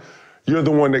 one, you're the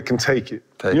one that can take it.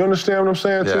 You understand what I'm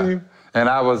saying to you? And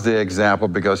I was the example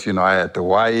because, you know, I had the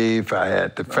wife, I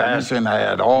had the fashion, I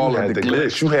had all of the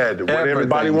glitz. You had what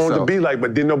everybody wanted to be like,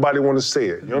 but didn't nobody want to say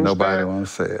it. You understand? Nobody want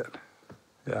to say it.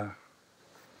 Yeah.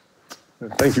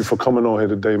 Thank you for coming on here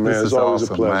today, man. It's always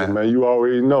a pleasure, man. You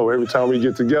already know. Every time we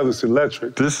get together, it's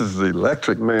electric. This is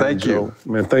electric. Man, thank you.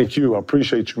 Man, thank you. I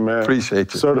appreciate you, man.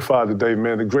 Appreciate you. Certified today,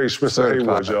 man. The great Mr.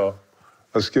 Haywood, y'all.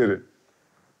 Let's get it.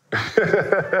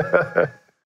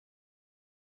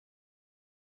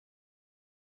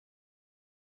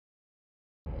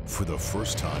 For the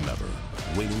first time ever,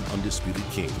 reigning undisputed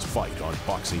kings fight on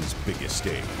boxing's biggest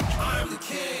stage. I'm the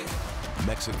king.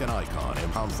 Mexican icon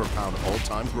and pound-for-pound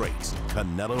all-time greats,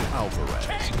 Canelo Alvarez,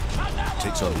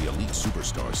 takes on the elite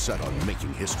superstar set on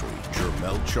making history,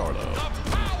 Jermell Charlo.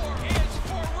 The power is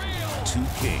for real. 2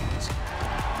 kings,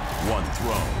 1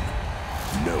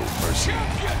 throne, no mercy.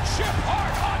 Championship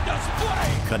heart on display.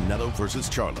 Canelo versus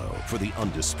Charlo for the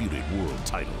undisputed world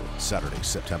title. Saturday,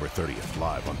 September 30th,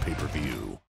 live on pay-per-view.